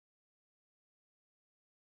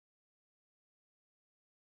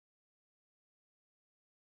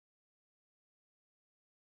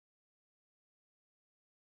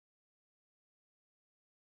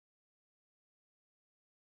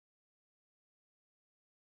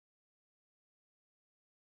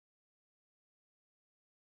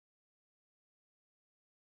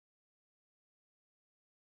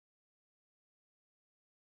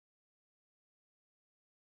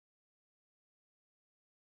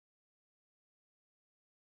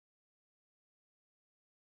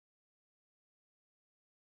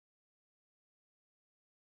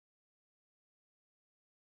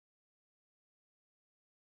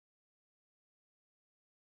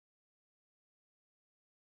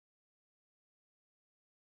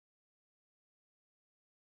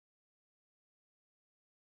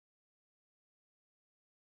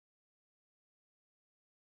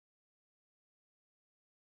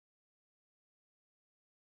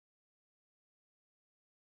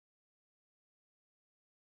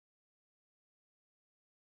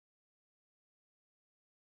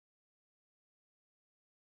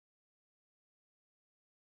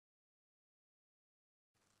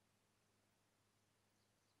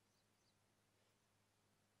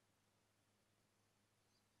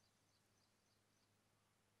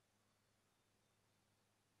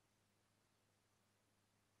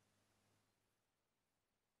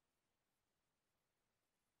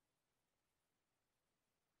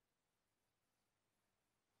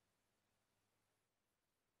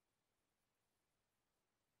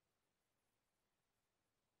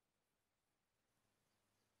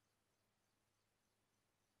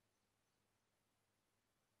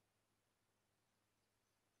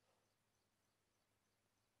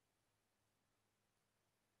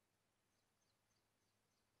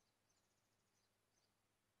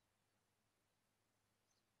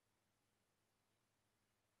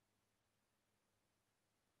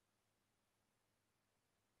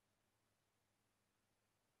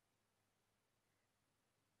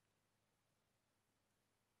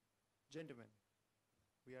Gentlemen,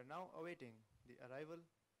 we are now awaiting the arrival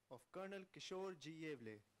of Colonel Kishore G.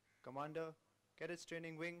 Yevle, Commander, Cadets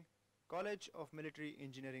Training Wing, College of Military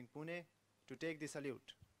Engineering, Pune, to take the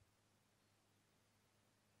salute.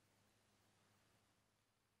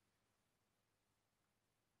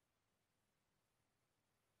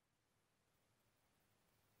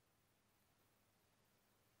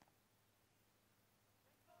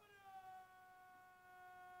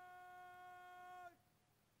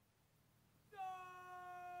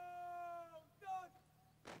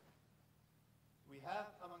 We have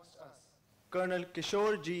amongst us Colonel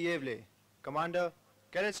Kishore G. Yevle, Commander,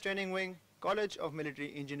 Cadets Training Wing, College of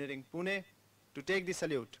Military Engineering, Pune, to take the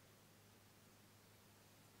salute.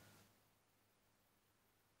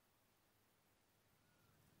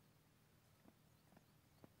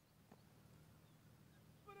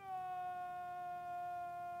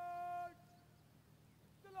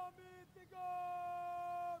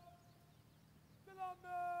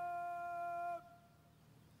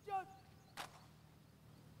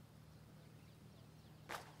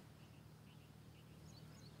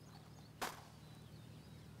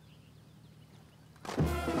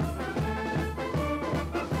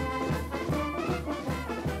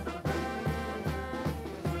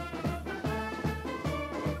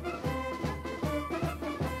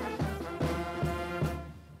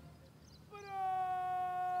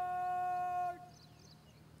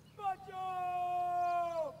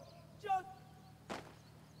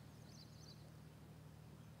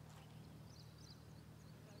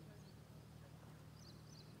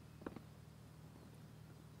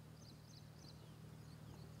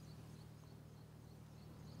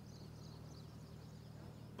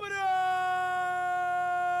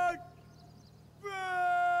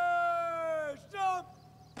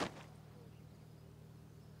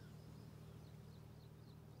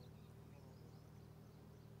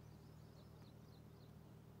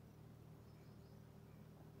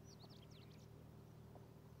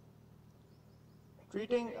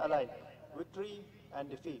 Treating alike victory and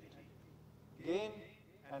defeat, gain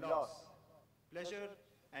and loss, pleasure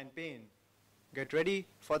and pain. Get ready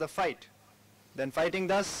for the fight. Then fighting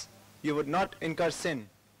thus, you would not incur sin.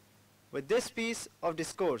 With this piece of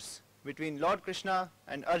discourse between Lord Krishna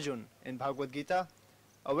and Arjun in Bhagavad Gita,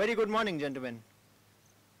 a very good morning, gentlemen.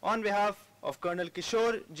 On behalf of Colonel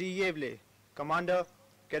Kishore G. Yevle, Commander,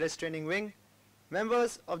 Cadets Training Wing,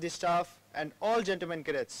 members of the staff and all gentlemen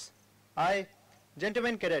cadets, I,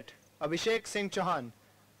 Gentleman Cadet Abhishek Singh Chauhan,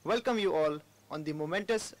 welcome you all on the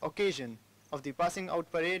momentous occasion of the passing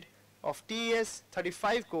out parade of TES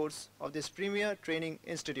 35 course of this premier training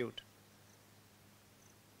institute.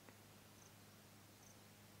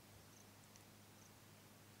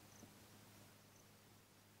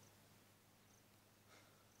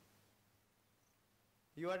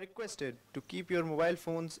 You are requested to keep your mobile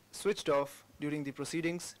phones switched off during the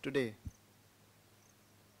proceedings today.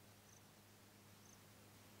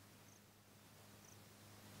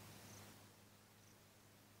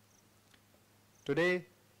 Today,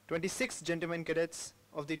 26 gentlemen cadets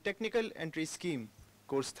of the Technical Entry Scheme,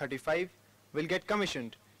 Course 35, will get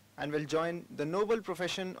commissioned and will join the noble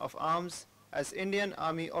profession of arms as Indian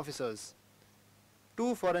Army officers.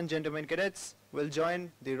 2 foreign gentlemen cadets will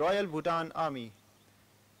join the Royal Bhutan Army.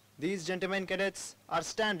 These gentlemen cadets are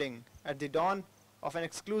standing at the dawn of an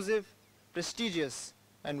exclusive, prestigious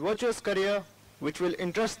and virtuous career which will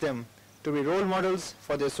entrust them to be role models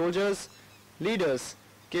for their soldiers, leaders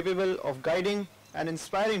capable of guiding and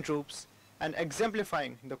inspiring troops and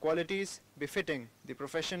exemplifying the qualities befitting the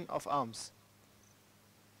profession of arms.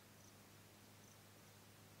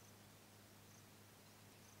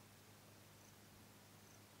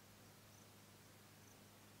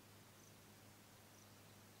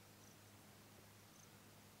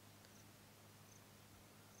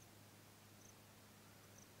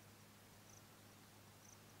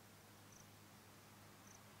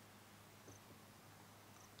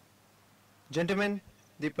 Gentlemen,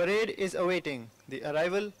 the parade is awaiting the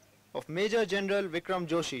arrival of Major General Vikram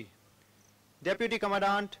Joshi, Deputy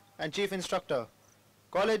Commandant and Chief Instructor,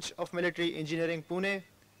 College of Military Engineering, Pune,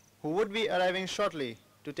 who would be arriving shortly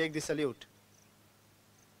to take the salute.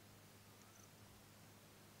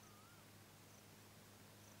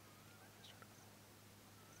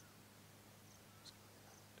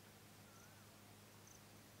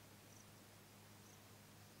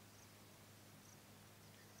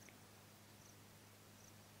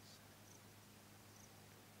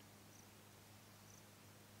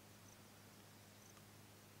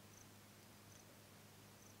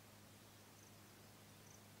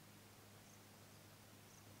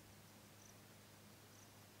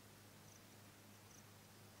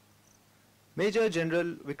 Major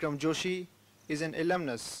General Vikram Joshi is an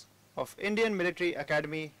alumnus of Indian Military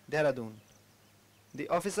Academy, Dehradun. The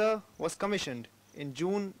officer was commissioned in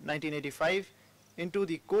June 1985 into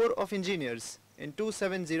the Corps of Engineers in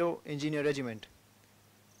 270 Engineer Regiment.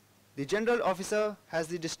 The General Officer has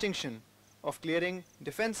the distinction of clearing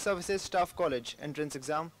Defence Services Staff College entrance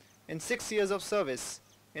exam in 6 years of service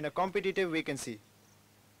in a competitive vacancy.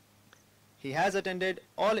 He has attended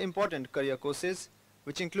all important career courses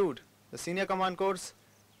which include the Senior Command Course,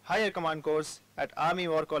 Higher Command Course at Army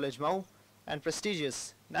War College Mau and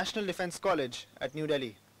prestigious National Defence College at New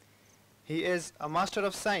Delhi. He is a Master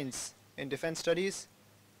of Science in Defence Studies,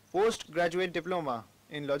 Postgraduate Diploma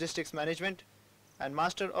in Logistics Management and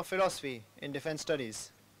Master of Philosophy in Defence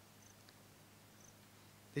Studies.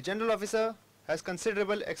 The General Officer has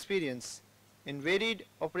considerable experience in varied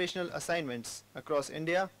operational assignments across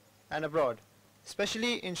India and abroad,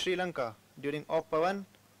 especially in Sri Lanka during Op Pavan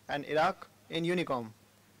and Iraq in UNICOM.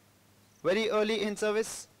 Very early in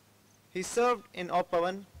service, he served in Op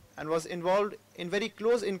Pavan and was involved in very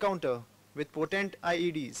close encounter with potent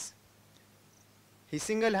IEDs. He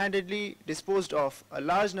single-handedly disposed of a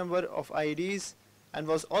large number of IEDs and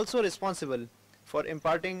was also responsible for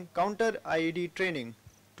imparting counter-IED training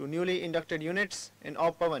to newly inducted units in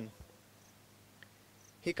Op Pavan.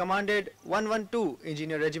 He commanded 112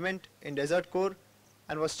 Engineer Regiment in Desert Corps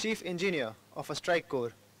and was Chief Engineer of a Strike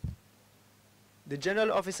Corps. The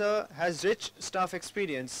General Officer has rich staff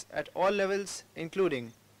experience at all levels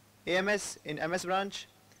including AMS in MS branch,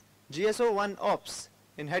 GSO-1 Ops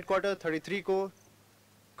in Headquarter 33 Corps,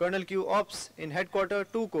 Colonel Q Ops in Headquarter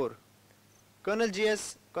 2 Corps, Colonel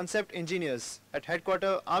GS Concept Engineers at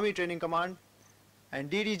Headquarter Army Training Command and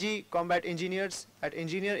DDG Combat Engineers at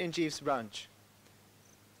Engineer-in-Chief's branch.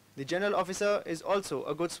 The General Officer is also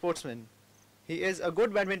a good sportsman. He is a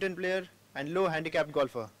good badminton player and low handicapped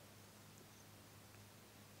golfer.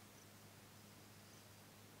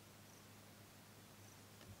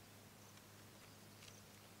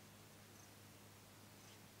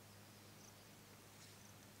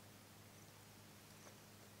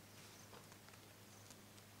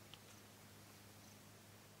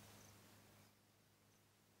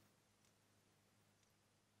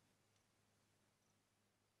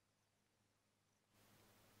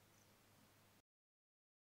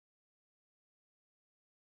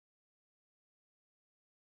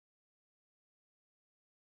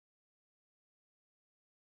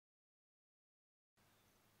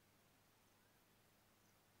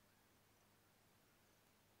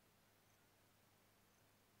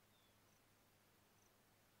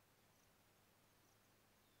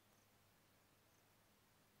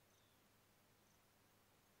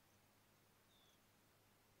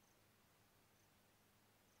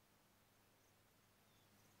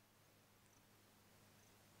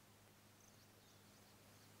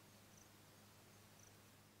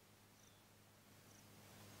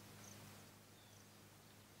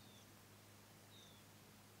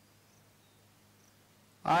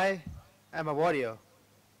 I am a warrior.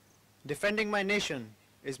 Defending my nation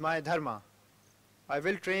is my dharma. I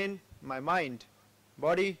will train my mind,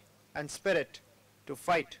 body and spirit to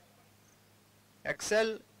fight.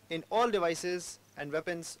 Excel in all devices and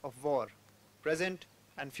weapons of war, present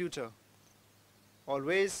and future.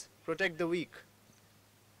 Always protect the weak.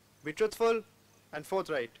 Be truthful and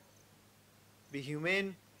forthright. Be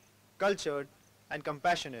humane, cultured and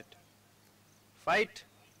compassionate. Fight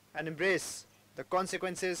and embrace the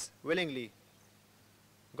consequences willingly.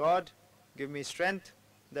 God, give me strength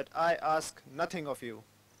that I ask nothing of you.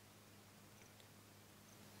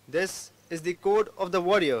 This is the code of the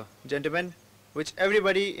warrior, gentlemen, which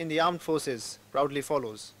everybody in the armed forces proudly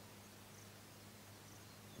follows.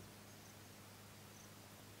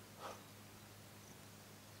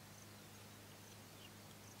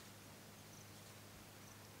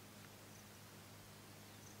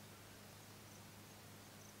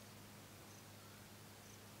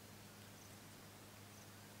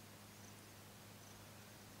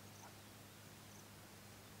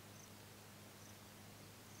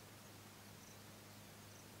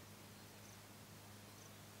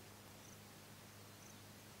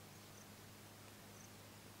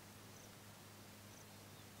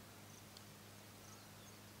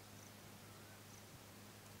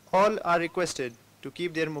 All are requested to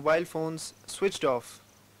keep their mobile phones switched off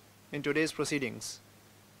in today's proceedings.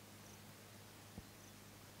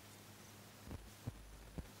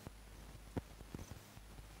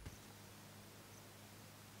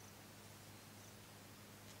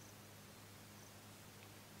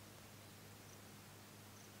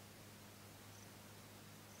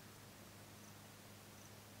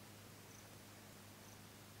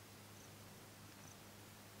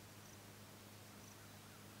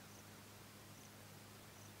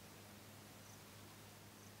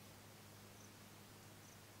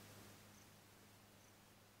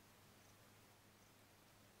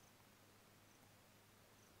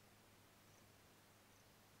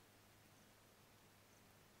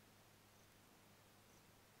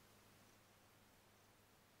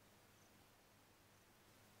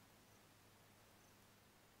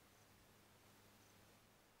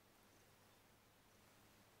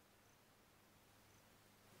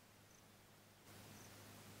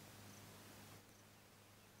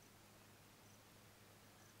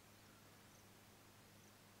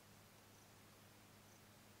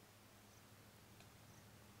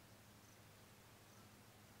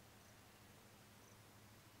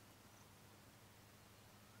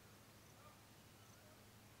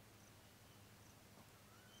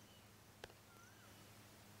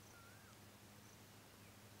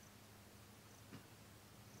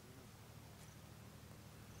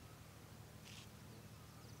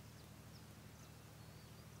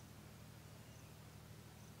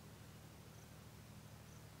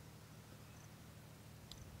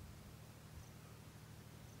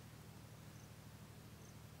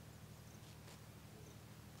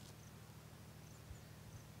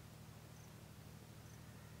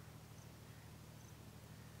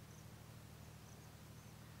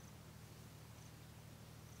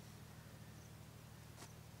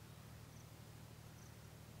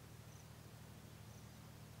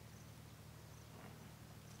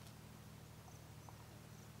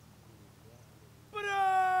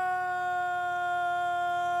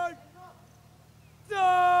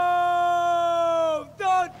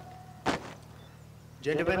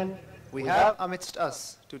 Gentlemen, we have amidst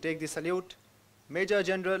us to take the salute Major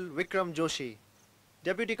General Vikram Joshi,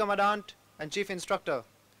 Deputy Commandant and Chief Instructor,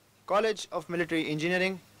 College of Military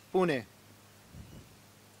Engineering, Pune.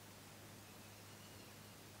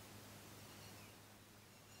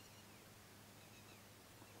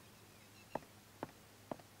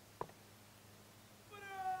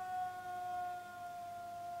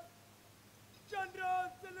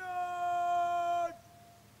 General salute!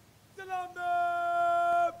 Salam!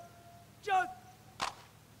 Just!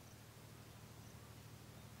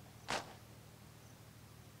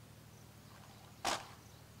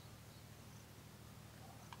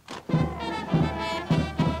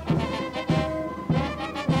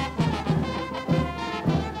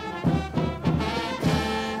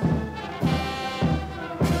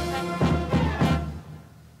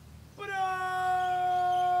 Parade!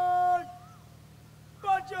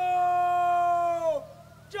 Bajo!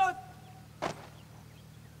 Just!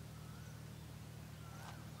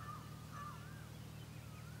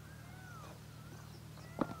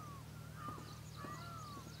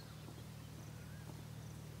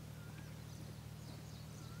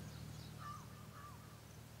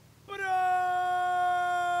 Parade!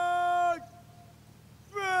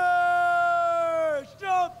 First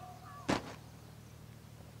up!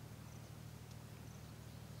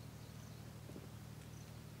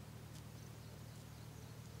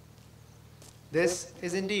 This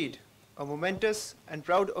is indeed a momentous and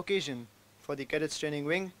proud occasion for the Cadets Training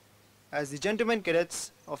Wing, as the gentlemen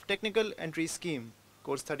cadets of Technical Entry Scheme,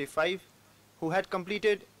 Course 35, who had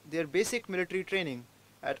completed their basic military training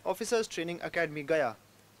at Officers Training Academy Gaya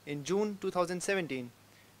in June 2017,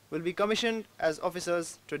 will be commissioned as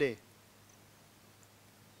officers today.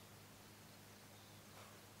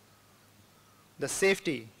 The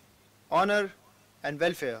safety, honor and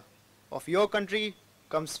welfare of your country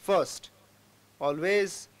comes first,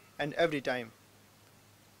 always and every time.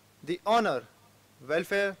 The honor,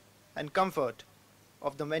 welfare and comfort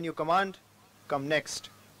of the men you command come next.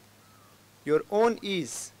 Your own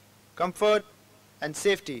ease, comfort and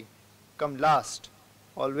safety come last,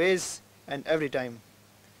 always and every time.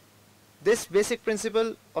 This basic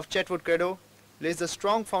principle of Chetwood Credo lays the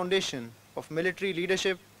strong foundation of military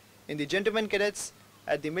leadership in the gentlemen cadets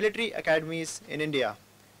at the military academies in India,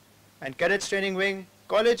 and Cadets Training Wing,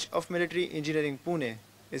 College of Military Engineering, Pune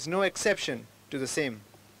is no exception to the same.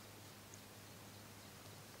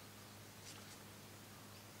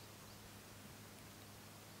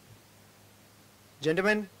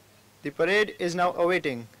 Gentlemen, the parade is now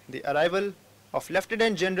awaiting the arrival of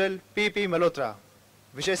Lieutenant General P.P. Malhotra,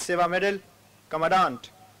 Vishesh Seva Medal, Commandant,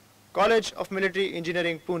 College of Military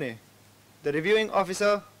Engineering, Pune, the reviewing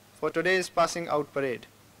officer for today's passing out parade.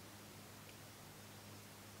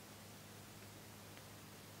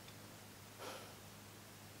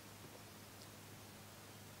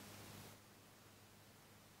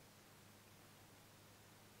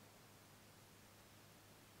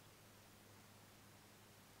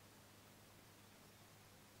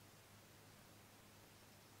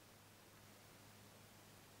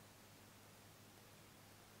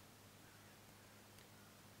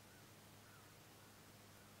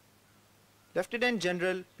 Lieutenant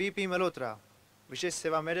General P.P. Malhotra, Vishesh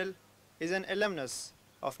Seva Medal, is an alumnus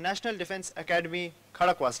of National Defence Academy,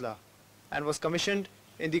 Khadakwasla, and was commissioned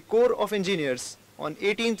in the Corps of Engineers on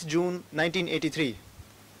 18th June 1983.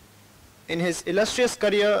 In his illustrious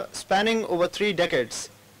career spanning over 3 decades,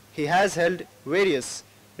 he has held various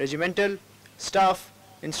regimental, staff,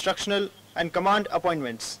 instructional and command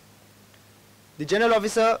appointments. The General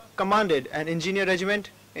Officer commanded an engineer regiment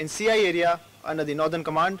in CI area under the Northern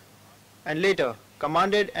Command, and later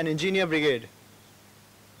commanded an engineer brigade.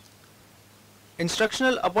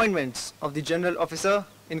 Instructional appointments of the General Officer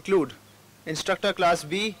include Instructor Class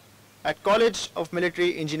B at College of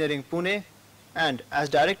Military Engineering, Pune, and as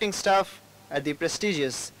directing staff at the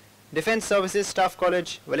prestigious Defence Services Staff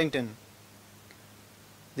College, Wellington.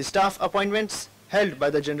 The staff appointments held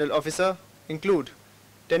by the General Officer include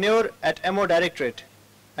tenure at MO Directorate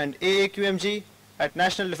and AAQMG at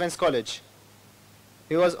National Defence College.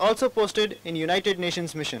 He was also posted in United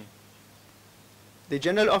Nations mission. The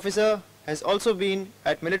General Officer has also been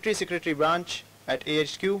at Military Secretary Branch at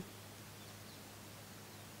AHQ.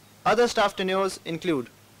 Other staff tenures include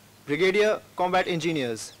Brigadier Combat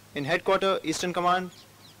Engineers in Headquarter Eastern Command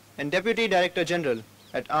and Deputy Director General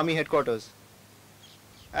at Army Headquarters.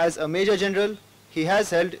 As a Major General, he has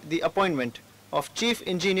held the appointment of Chief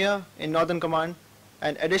Engineer in Northern Command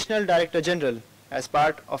and Additional Director General as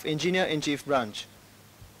part of Engineer-in-Chief Branch.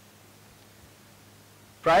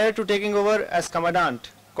 Prior to taking over as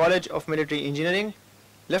Commandant, College of Military Engineering,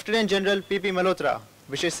 Lieutenant General P.P. Malhotra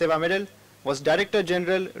Vishesh Seva Medal was Director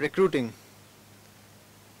General Recruiting.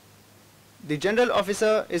 The General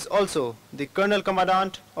Officer is also the Colonel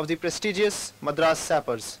Commandant of the prestigious Madras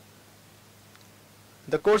Sappers.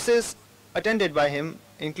 The courses attended by him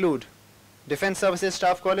include Defence Services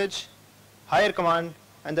Staff College, Higher Command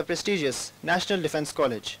and the prestigious National Defence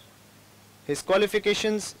College. His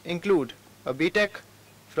qualifications include a B.Tech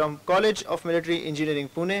from College of Military Engineering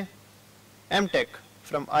Pune, M.Tech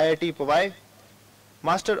from IIT Powai,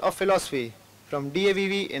 Master of Philosophy from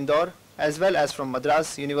DAVV Indore as well as from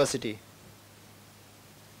Madras University.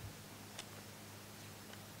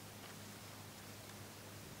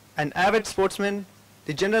 An avid sportsman,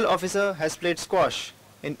 the General Officer has played squash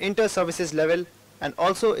in inter-services level and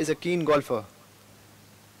also is a keen golfer.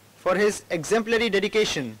 For his exemplary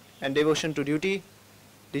dedication and devotion to duty,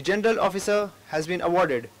 the General Officer has been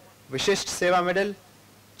awarded Vishisht Seva Medal,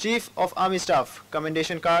 Chief of Army Staff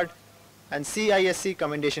Commendation Card and CISC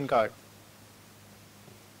Commendation Card.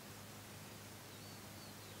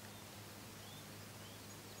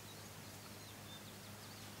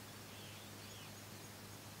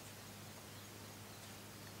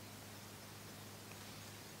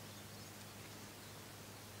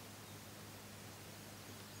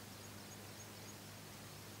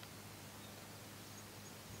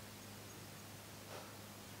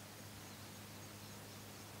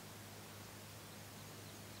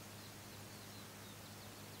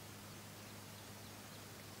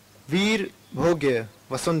 Veer Bhogya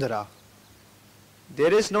Vasundhara.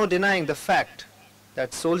 There is no denying the fact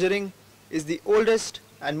that soldiering is the oldest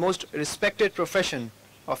and most respected profession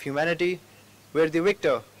of humanity, where the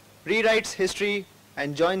victor rewrites history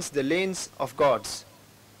and joins the lanes of gods.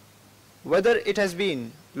 Whether it has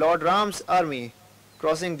been Lord Ram's army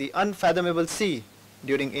crossing the unfathomable sea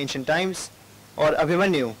during ancient times, or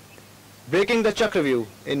Abhimanyu breaking the Chakravyuh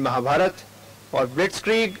in Mahabharat, or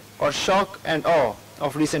Blitzkrieg or shock and awe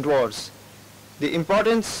of recent wars, the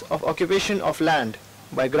importance of occupation of land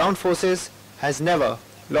by ground forces has never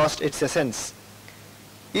lost its essence.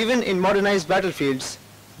 Even in modernized battlefields,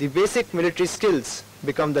 the basic military skills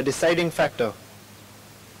become the deciding factor.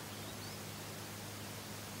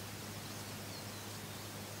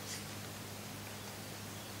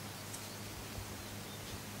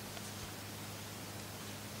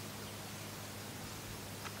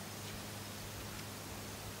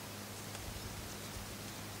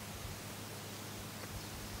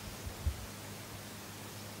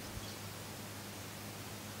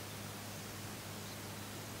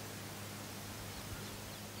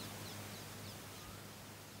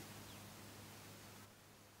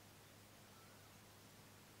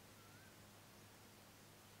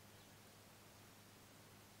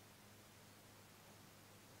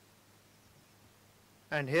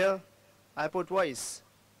 And here I put voice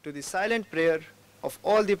to the silent prayer of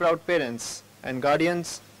all the proud parents and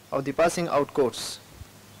guardians of the passing out course.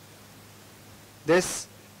 This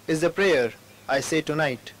is the prayer I say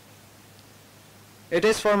tonight. It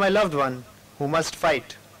is for my loved one who must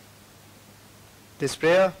fight. This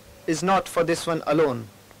prayer is not for this one alone,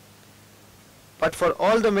 but for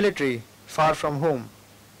all the military far from home.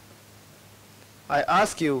 I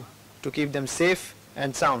ask you to keep them safe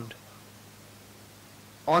and sound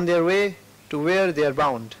on their way to where they are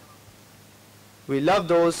bound. We love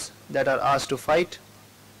those that are asked to fight,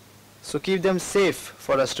 so keep them safe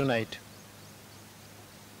for us tonight.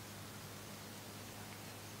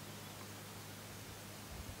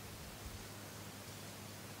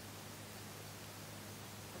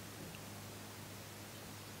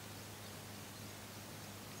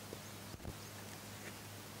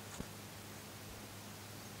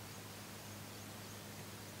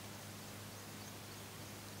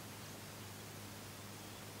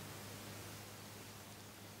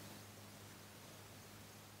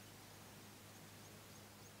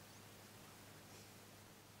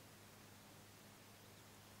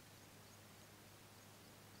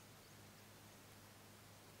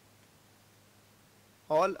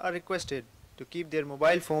 All are requested to keep their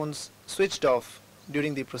mobile phones switched off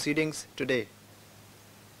during the proceedings today.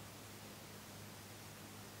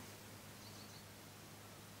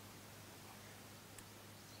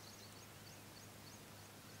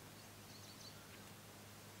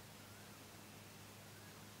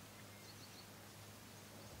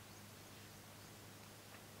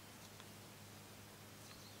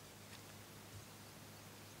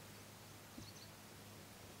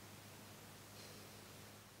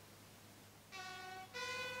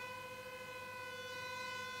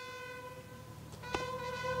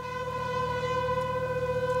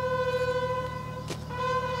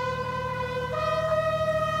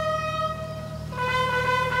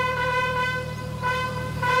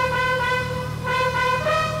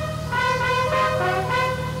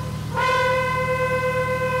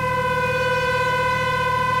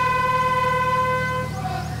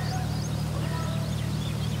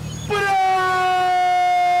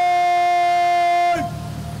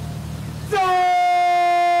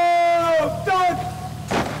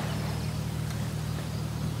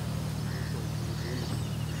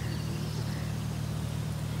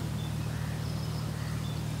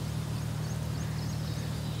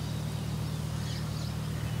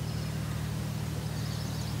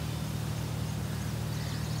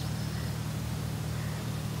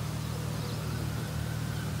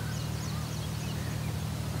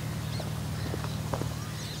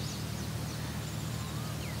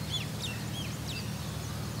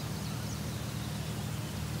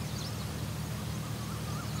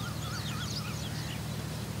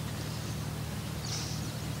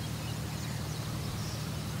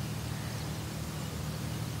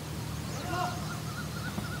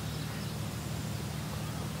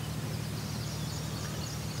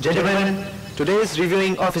 Gentlemen, today's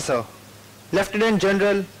reviewing officer, Lieutenant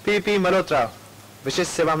General P.P. Malhotra, Vishesh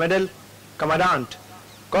Seva Medal, Commandant,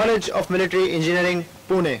 College of Military Engineering,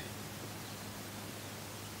 Pune.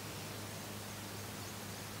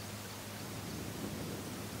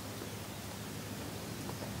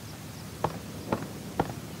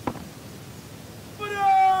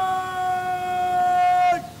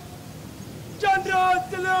 Parade! Chandra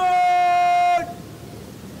Salute!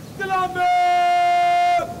 Salame!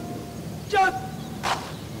 Just!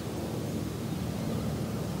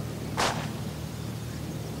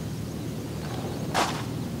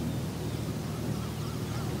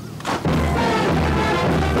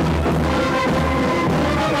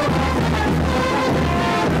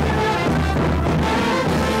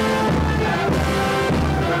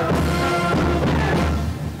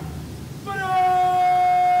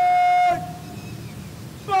 Parade!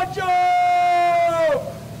 Bacho!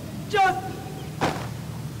 Just!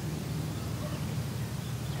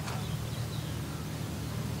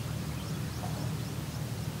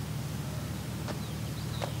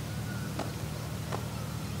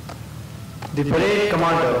 The parade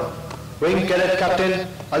commander, Wing Cadet Captain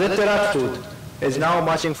Aditya Rajput, is now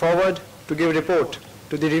marching forward to give report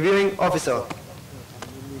to the reviewing officer.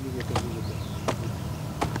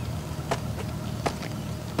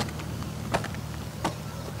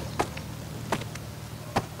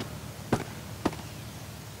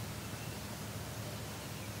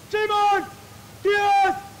 Simon!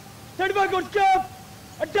 TS! 35 good cap!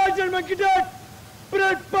 Attention, my cadet!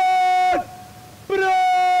 Parade pass!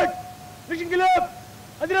 Parade! Mission Gillap!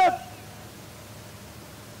 Adirap!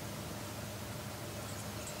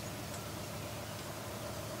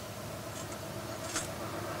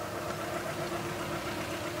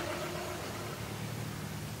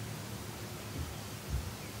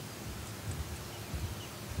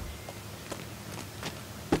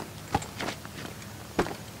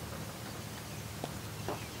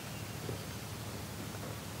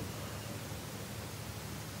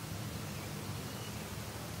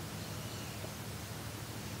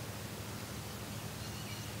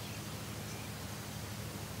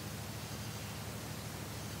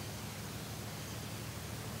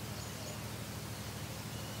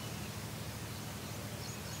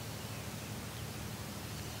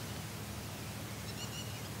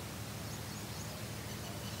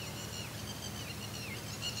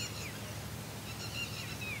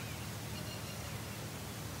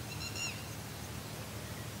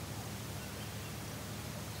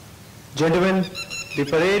 Gentlemen, the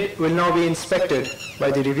parade will now be inspected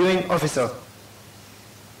by the reviewing officer.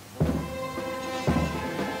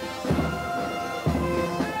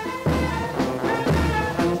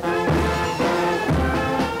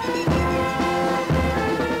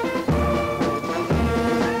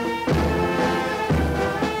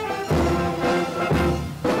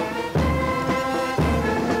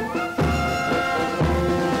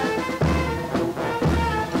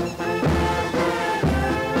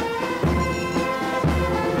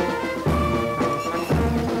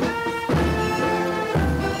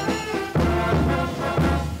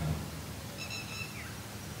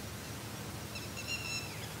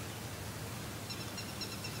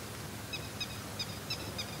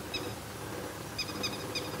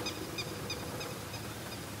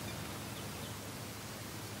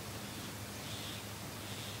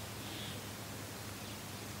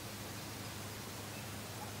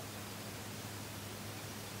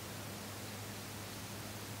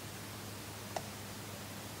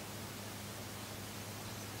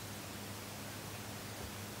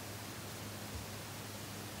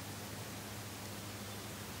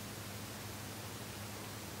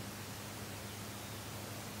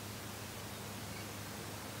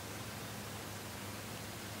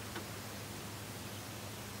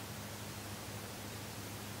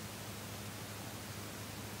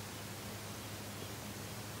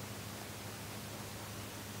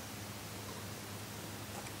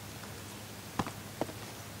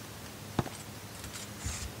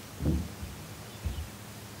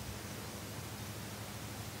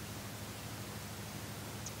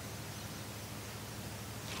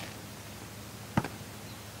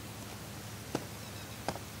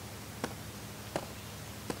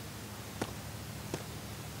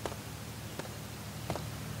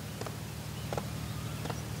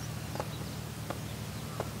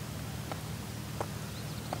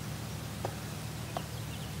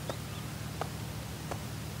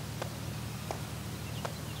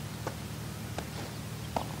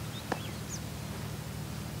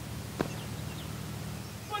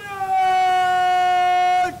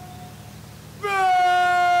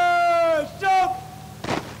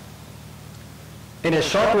 In a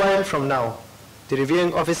short while from now, the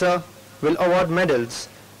reviewing officer will award medals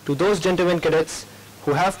to those gentlemen cadets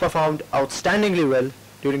who have performed outstandingly well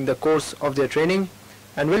during the course of their training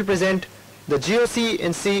and will present the GOC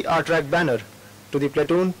in C R-Track banner to the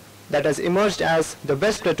platoon that has emerged as the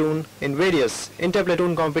best platoon in various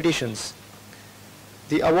inter-platoon competitions.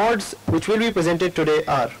 The awards which will be presented today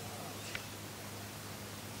are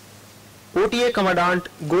OTA Commandant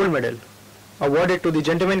Gold Medal, awarded to the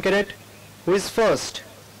gentleman cadet who is first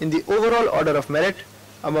in the overall order of merit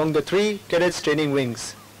among the 3 cadets training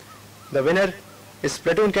wings. The winner is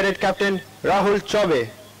Platoon Cadet Captain Rahul Chaube.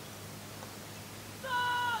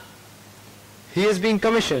 He is being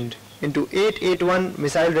commissioned into 881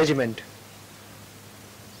 Missile Regiment.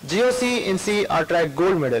 GOC in C R-Track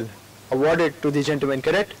Gold Medal, awarded to the gentleman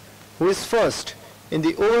cadet who is first in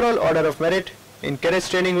the overall order of merit in Cadets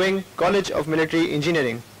Training Wing, College of Military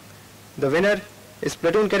Engineering. The winner is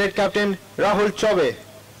Platoon Cadet Captain Rahul Chaube.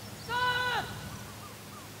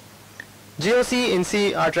 GOC in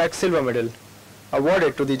C R-Track Silver Medal,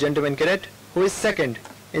 awarded to the gentleman cadet who is second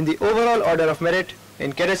in the overall order of merit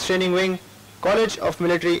in Cadets Training Wing, College of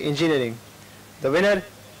Military Engineering. The winner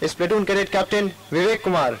is Platoon Cadet Captain Vivek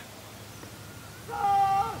Kumar.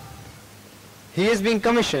 He is being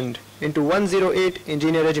commissioned into 108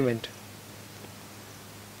 Engineer Regiment.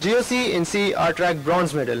 GOC in C R-Track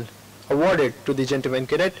Bronze Medal, awarded to the gentleman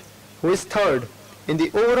cadet who is third in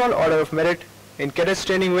the overall order of merit in Cadets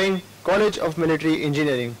Training Wing, College of Military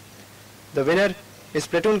Engineering. The winner is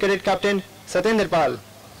Platoon Cadet Captain Satendra Pal.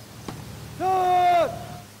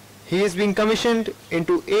 He is being commissioned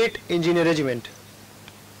into 8 Engineer Regiment.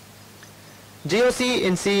 GOC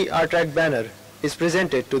in C R-Track banner is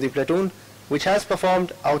presented to the platoon which has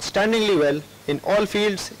performed outstandingly well in all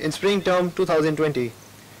fields in spring term 2020.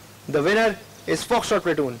 The winner is Foxtrot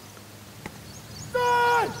Platoon.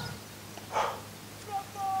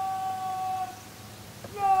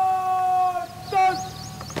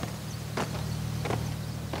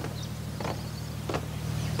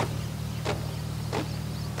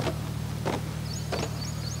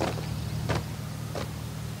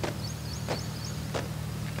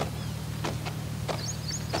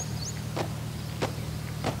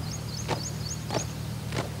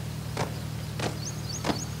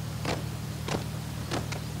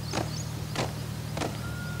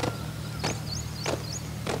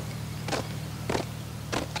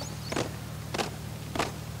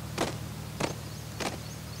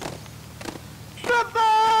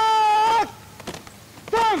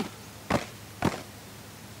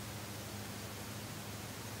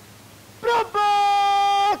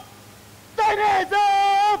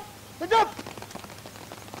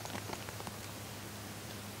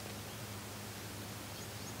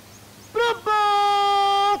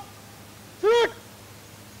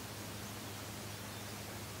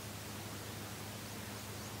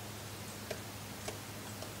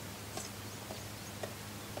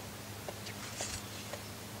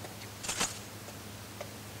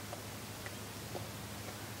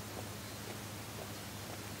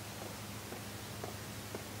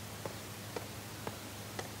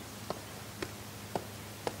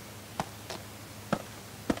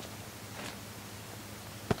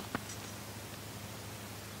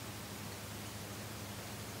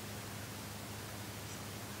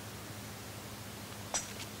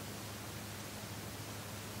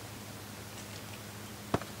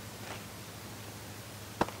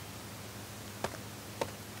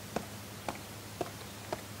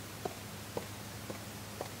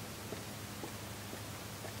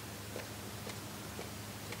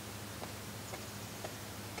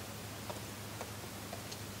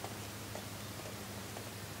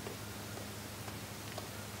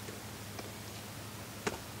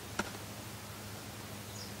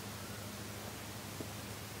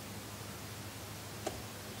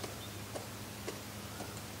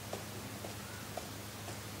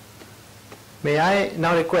 May I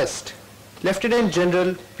now request Lieutenant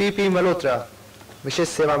General P.P. Malhotra, Vishesh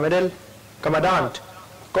Seva Medal, Commandant,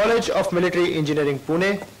 College of Military Engineering,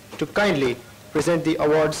 Pune, to kindly present the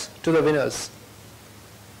awards to the winners.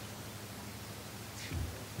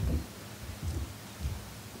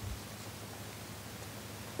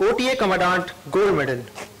 OTA Commandant Gold Medal,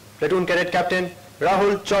 Platoon Cadet Captain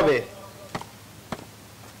Rahul Chaube.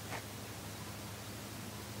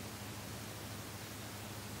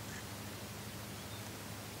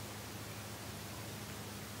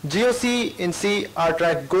 GOC in C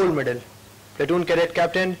R-Track Gold Medal, Platoon Cadet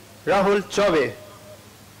Captain Rahul Chaube.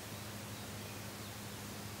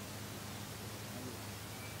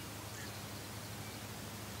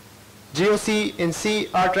 GOC in C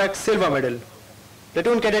R-Track Silver Medal,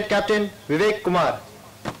 Platoon Cadet Captain Vivek Kumar.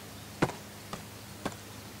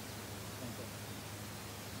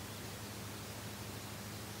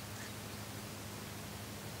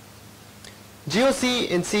 GOC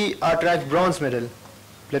in C Art Track Bronze Medal,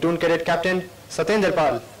 Platoon Cadet Captain Satyendra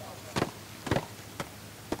Pal.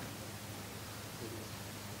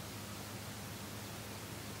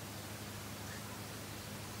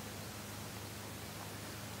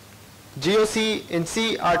 GOC in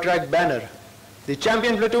C Art Track Banner, the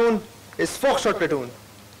champion platoon is Foxtrot Platoon.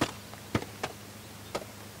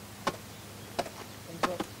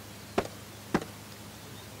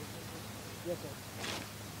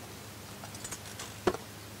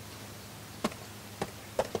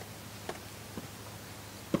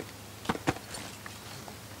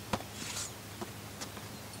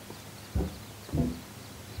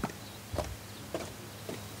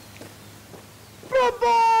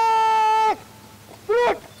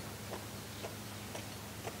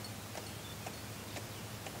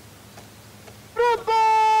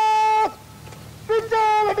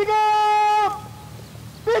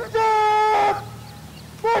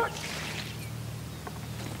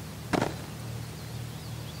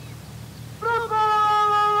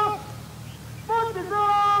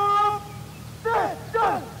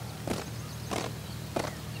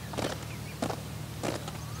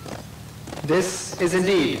 This is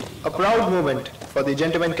indeed a proud moment for the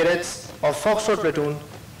gentlemen cadets of Foxtrot Platoon,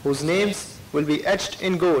 whose names will be etched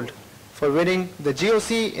in gold for winning the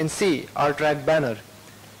GOC in C Art Track banner.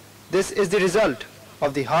 This is the result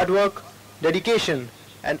of the hard work, dedication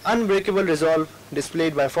and unbreakable resolve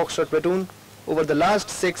displayed by Foxtrot Platoon over the last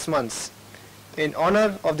 6 months. In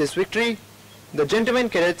honor of this victory, the gentlemen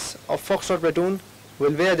cadets of Foxtrot Platoon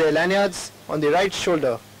will wear their lanyards on the right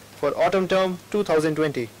shoulder for autumn term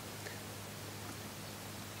 2020.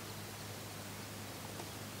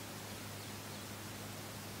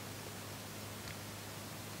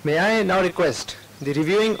 May I now request the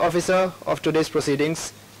reviewing officer of today's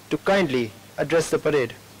proceedings to kindly address the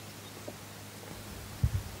parade.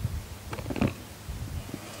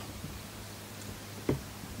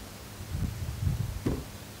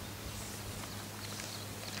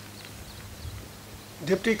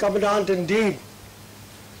 Deputy Commandant and Dean,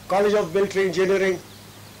 College of Military Engineering,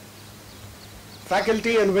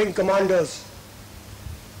 faculty and wing commanders,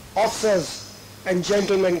 officers and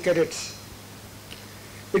gentlemen cadets.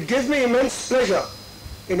 It gives me immense pleasure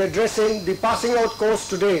in addressing the passing out course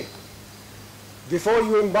today before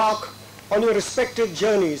you embark on your respective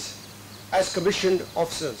journeys as commissioned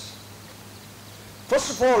officers.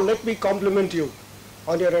 First of all, let me compliment you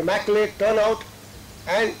on your immaculate turnout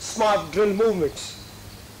and smart drill movements.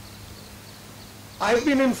 I have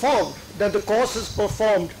been informed that the course is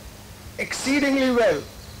performed exceedingly well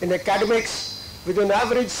in academics with an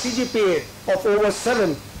average CGPA of over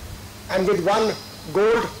 7 and with 1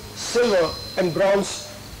 gold, silver and bronze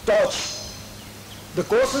torch. The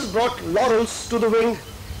course has brought laurels to the wing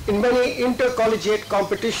in many intercollegiate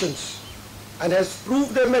competitions and has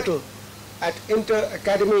proved their mettle at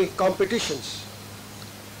inter-academy competitions.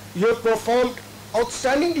 You have performed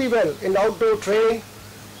outstandingly well in outdoor training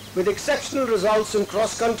with exceptional results in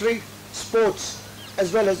cross-country, sports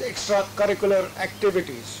as well as extracurricular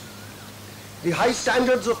activities. The high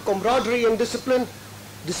standards of camaraderie and discipline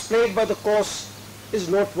displayed by the course is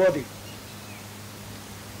noteworthy.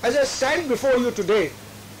 As I stand before you today,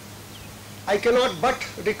 I cannot but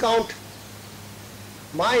recount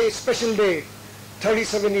my special day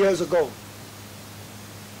 37 years ago,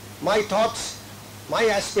 my thoughts, my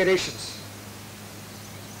aspirations.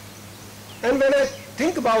 And when I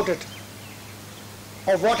think about it,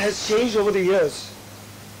 of what has changed over the years,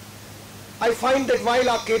 I find that while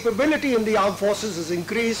our capability in the armed forces has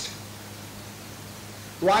increased,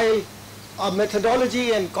 while our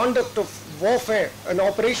methodology and conduct of warfare and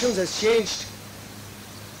operations has changed,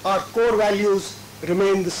 our core values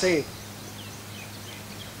remain the same.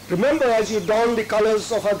 Remember, as you don the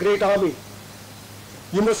colors of our great army,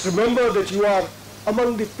 you must remember that you are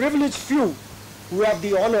among the privileged few who have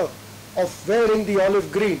the honor of wearing the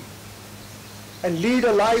olive green and lead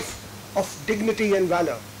a life of dignity and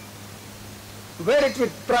valor. Wear it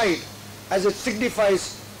with pride as it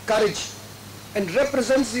signifies courage and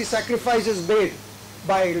represents the sacrifices made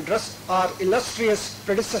by our illustrious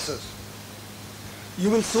predecessors. You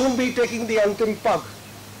will soon be taking the antim pug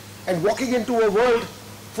and walking into a world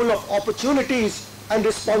full of opportunities and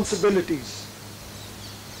responsibilities.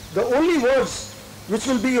 The only words which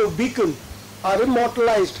will be your beacon are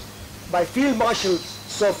immortalized by Field Marshal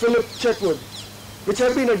Sir Philip Chetwood, which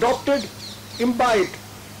have been adopted, imbibed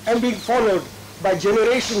and being followed by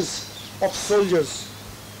generations of soldiers.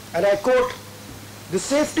 And I quote, The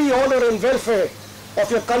safety, honor and welfare of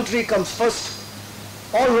your country comes first,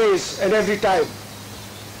 always and every time.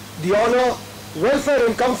 The honor, welfare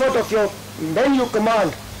and comfort of your men you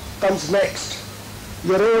command comes next.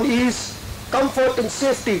 Your own ease, comfort and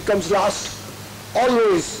safety comes last,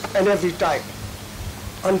 always and every time.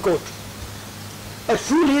 Unquote. A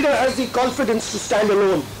true leader has the confidence to stand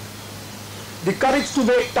alone, the courage to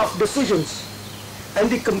make tough decisions, and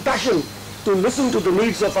the compassion to listen to the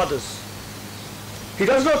needs of others. He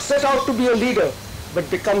does not set out to be a leader, but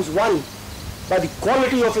becomes one by the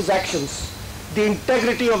quality of his actions, the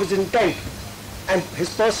integrity of his intent, and his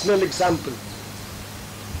personal example.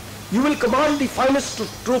 You will command the finest of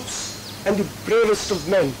troops and the bravest of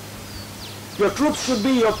men. Your troops should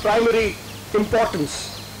be your primary importance,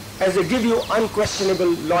 as they give you unquestionable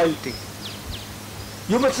loyalty.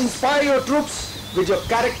 You must inspire your troops with your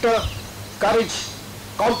character, courage,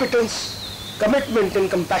 competence, commitment and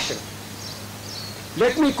compassion.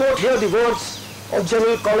 Let me quote here the words of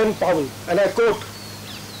General Colin Powell, and I quote,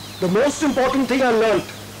 "The most important thing I learned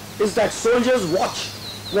is that soldiers watch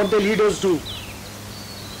what their leaders do.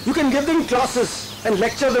 You can give them classes and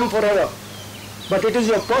lecture them forever, but it is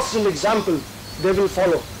your personal example they will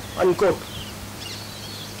follow." Unquote.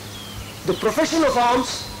 The profession of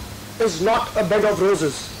arms is not a bed of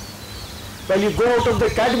roses. When you go out of the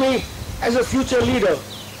academy as a future leader,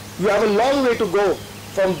 you have a long way to go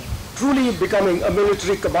from truly becoming a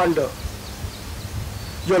military commander.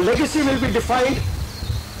 Your legacy will be defined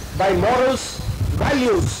by morals,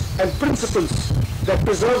 values and principles that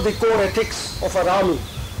preserve the core ethics of our army.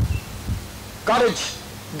 Courage,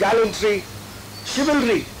 gallantry,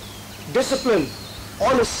 chivalry, discipline,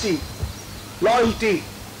 honesty, loyalty,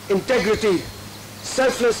 integrity,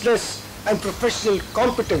 selflessness and professional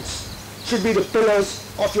competence should be the pillars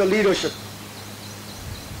of your leadership.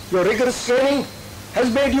 Your rigorous training has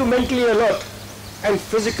made you mentally alert and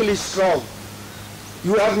physically strong.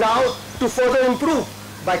 You have now to further improve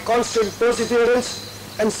by constant perseverance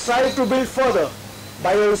and strive to build further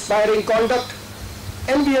by your inspiring conduct,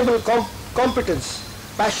 enviable competence,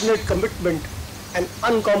 passionate commitment and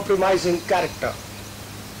uncompromising character.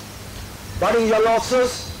 Budding young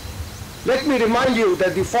officers, let me remind you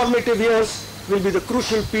that the formative years will be the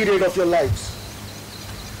crucial period of your lives.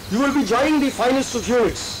 You will be joining the finest of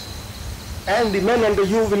units, and the men under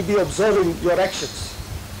you will be observing your actions.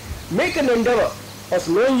 Make an endeavor of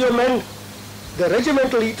knowing your men, their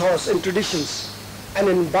regimental ethos and traditions, and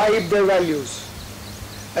imbibe their values.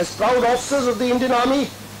 As proud officers of the Indian Army,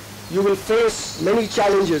 you will face many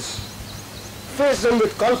challenges. Face them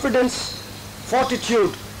with confidence,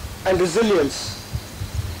 fortitude, and resilience.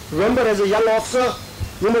 Remember, as a young officer,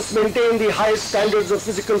 you must maintain the highest standards of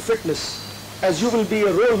physical fitness, as you will be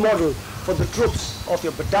a role model for the troops of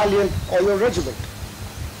your battalion or your regiment.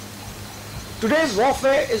 Today's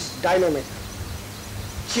warfare is dynamic,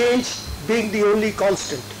 change being the only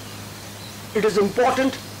constant. It is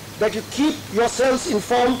important that you keep yourselves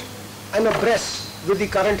informed and abreast with the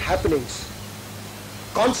current happenings.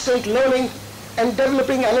 Constant learning and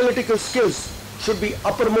developing analytical skills should be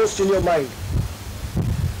uppermost in your mind.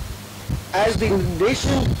 As the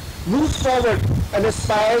nation moves forward and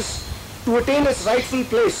aspires to attain its rightful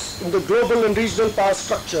place in the global and regional power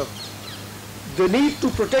structure, the need to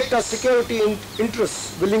protect our security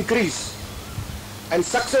interests will increase, and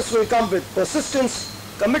success will come with persistence,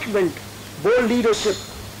 commitment, bold leadership,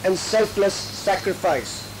 and selfless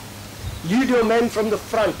sacrifice. Lead your men from the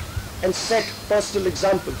front and set personal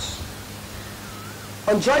examples.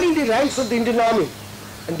 On joining the ranks of the Indian Army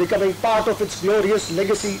and becoming part of its glorious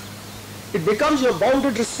legacy, it becomes your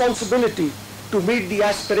bounded responsibility to meet the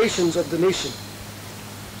aspirations of the nation.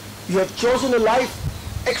 You have chosen a life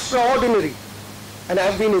extraordinary and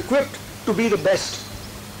have been equipped to be the best.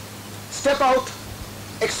 Step out,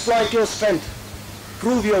 exploit your strength,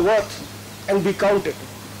 prove your worth, and be counted.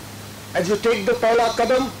 As you take the Pehla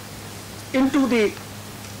Kadam into the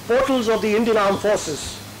portals of the Indian Armed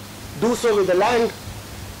Forces, do so with the land,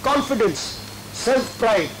 confidence,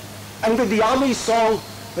 self-pride, and with the Army song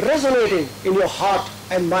resonating in your heart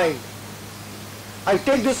and mind. I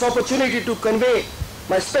take this opportunity to convey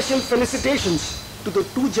my special felicitations to the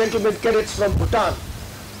 2 gentlemen cadets from Bhutan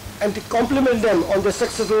and to compliment them on the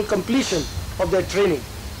successful completion of their training.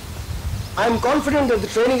 I am confident that the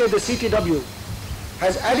training at the CTW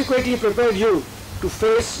has adequately prepared you to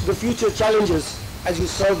face the future challenges as you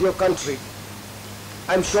serve your country.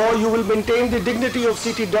 I am sure you will maintain the dignity of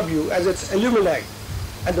CTW as its alumni,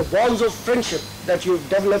 and the bonds of friendship that you have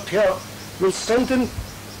developed here will strengthen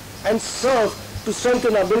and serve to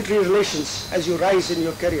strengthen our military relations as you rise in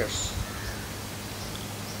your careers.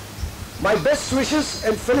 My best wishes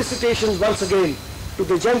and felicitations once again to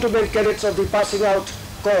the gentlemen cadets of the passing out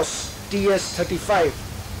course TS35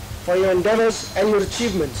 for your endeavors and your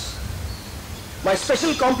achievements. My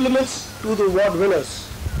special compliments to the award winners.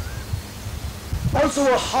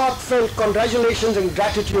 Also a heartfelt congratulations and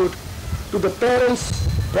gratitude to the parents,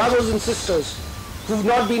 brothers and sisters who've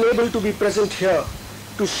not been able to be present here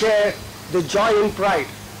to share the joy and pride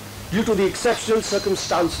due to the exceptional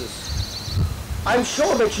circumstances. I'm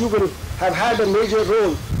sure that you will have had a major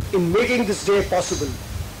role in making this day possible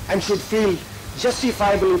and should feel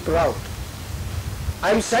justifiably proud.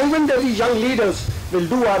 I'm sanguine that these young leaders will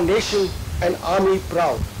do our nation and army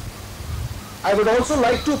proud. I would also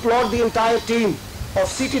like to applaud the entire team of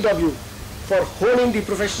CTW for honing the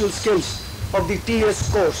professional skills of the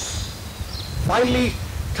TS course. Finally,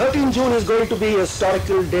 13 June is going to be a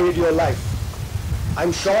historical day in your life.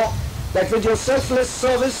 I'm sure that with your selfless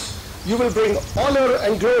service, you will bring honor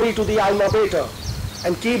and glory to the alma mater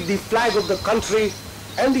and keep the flag of the country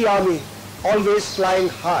and the army always flying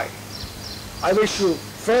high. I wish you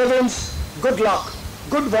fair winds, good luck,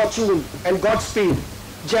 good fortune and Godspeed.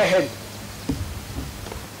 Jai Hind.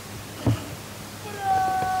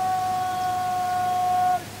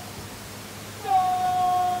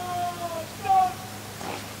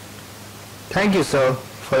 Thank you, sir,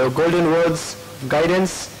 for your golden words,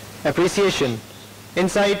 guidance, appreciation,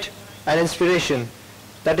 insight and inspiration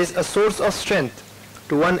that is a source of strength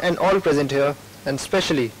to one and all present here, and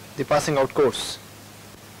especially the passing out course.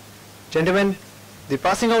 Gentlemen, the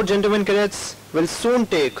passing out gentlemen cadets will soon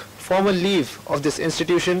take formal leave of this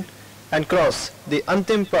institution and cross the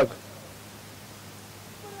Antim Pag.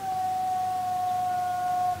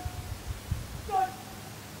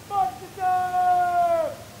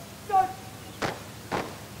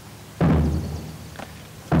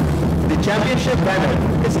 The championship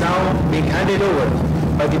banner is now being handed over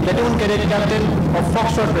by the platoon cadet captain of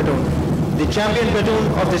Foxtrot platoon, the champion platoon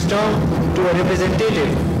of this term, to a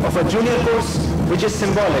representative of a junior course which is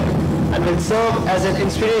symbolic and will serve as an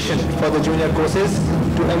inspiration for the junior courses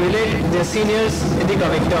to emulate their seniors in the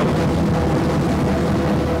coming term.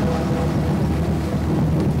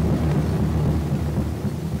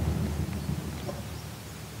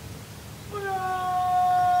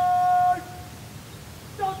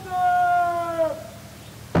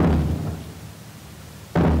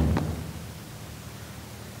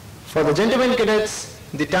 For the gentlemen cadets,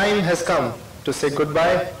 the time has come to say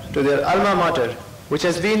goodbye to their alma mater, which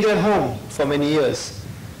has been their home for many years.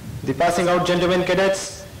 The passing out gentlemen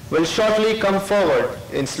cadets will shortly come forward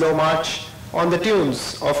in slow march on the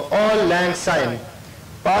tunes of All Lang Syne,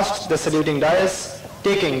 past the saluting dais,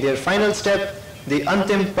 taking their final step, the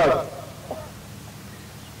Antim Pag.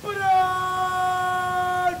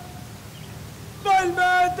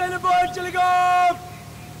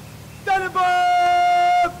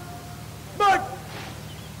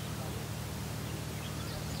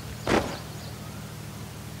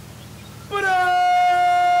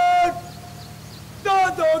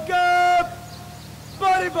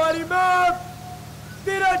 बारी में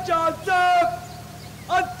तेरा चांद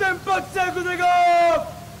सब अंतिम पग से गुजरेगा।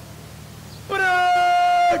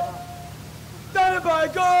 Parade तेरे भाई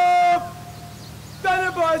को तेरे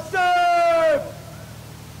भाई से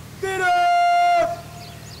तेरे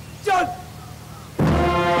चल।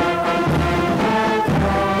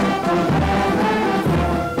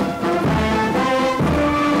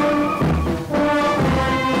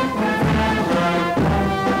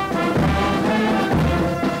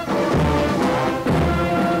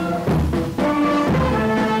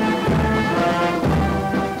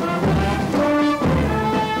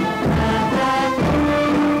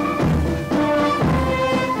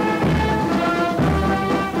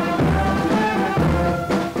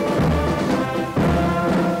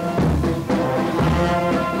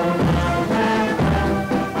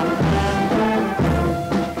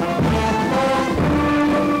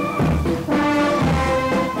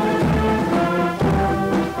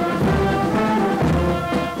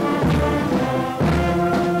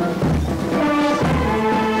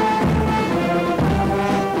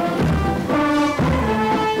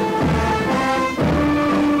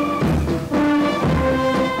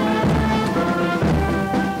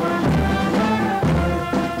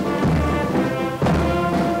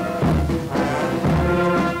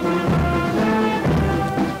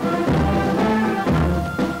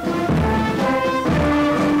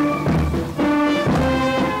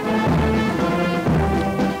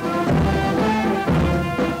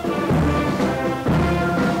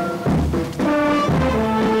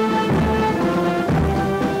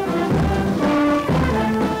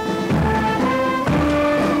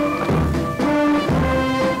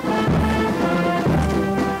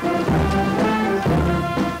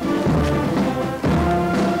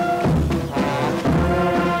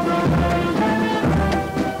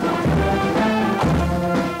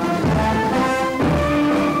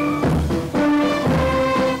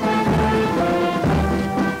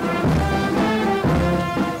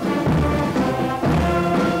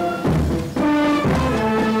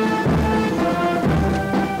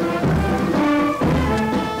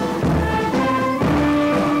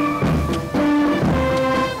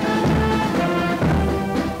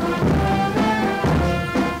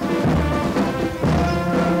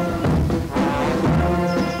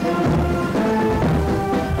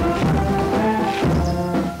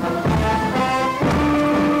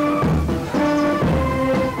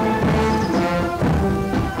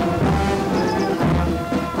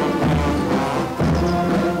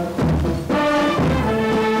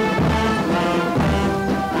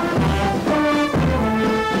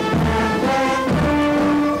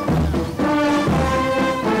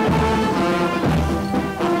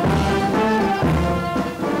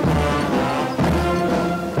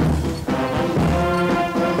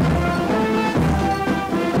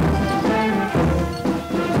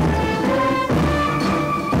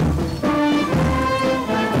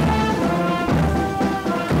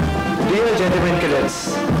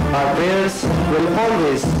 cadets, our prayers will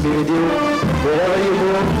always be with you wherever you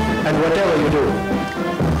go and whatever you do.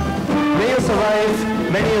 May you survive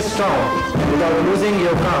many a storm without losing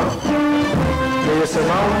your calm. May you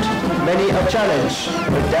surmount many a challenge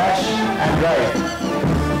with dash and drive.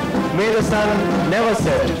 May the sun never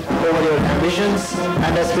set over your ambitions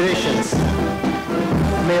and aspirations.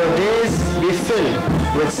 May your days be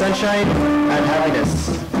filled with sunshine and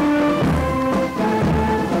happiness.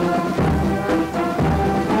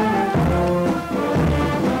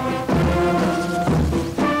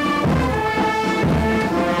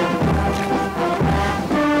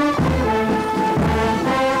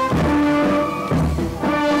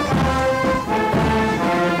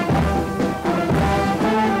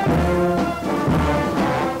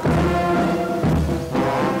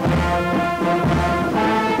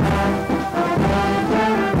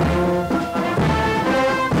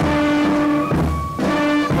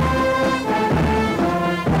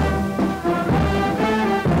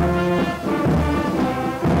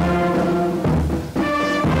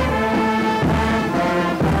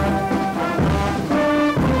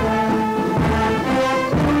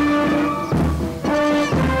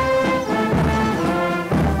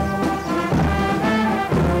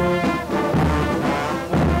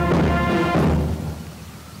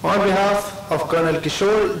 On behalf of Colonel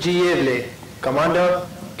Kishore G. Yevle, Commander,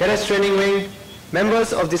 Cadets Training Wing,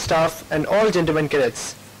 members of the staff and all gentlemen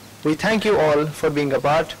cadets, we thank you all for being a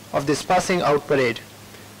part of this passing out parade.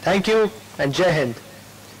 Thank you and Jai Hind.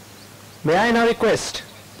 May I now request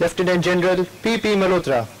Lieutenant General P.P.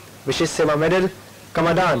 Malhotra, Vishesh Seva Medal,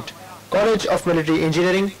 Commandant, College of Military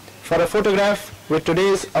Engineering, for a photograph with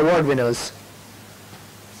today's award winners.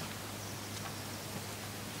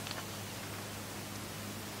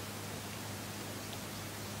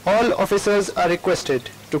 All officers are requested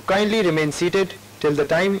to kindly remain seated till the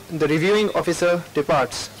time the reviewing officer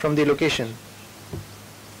departs from the location.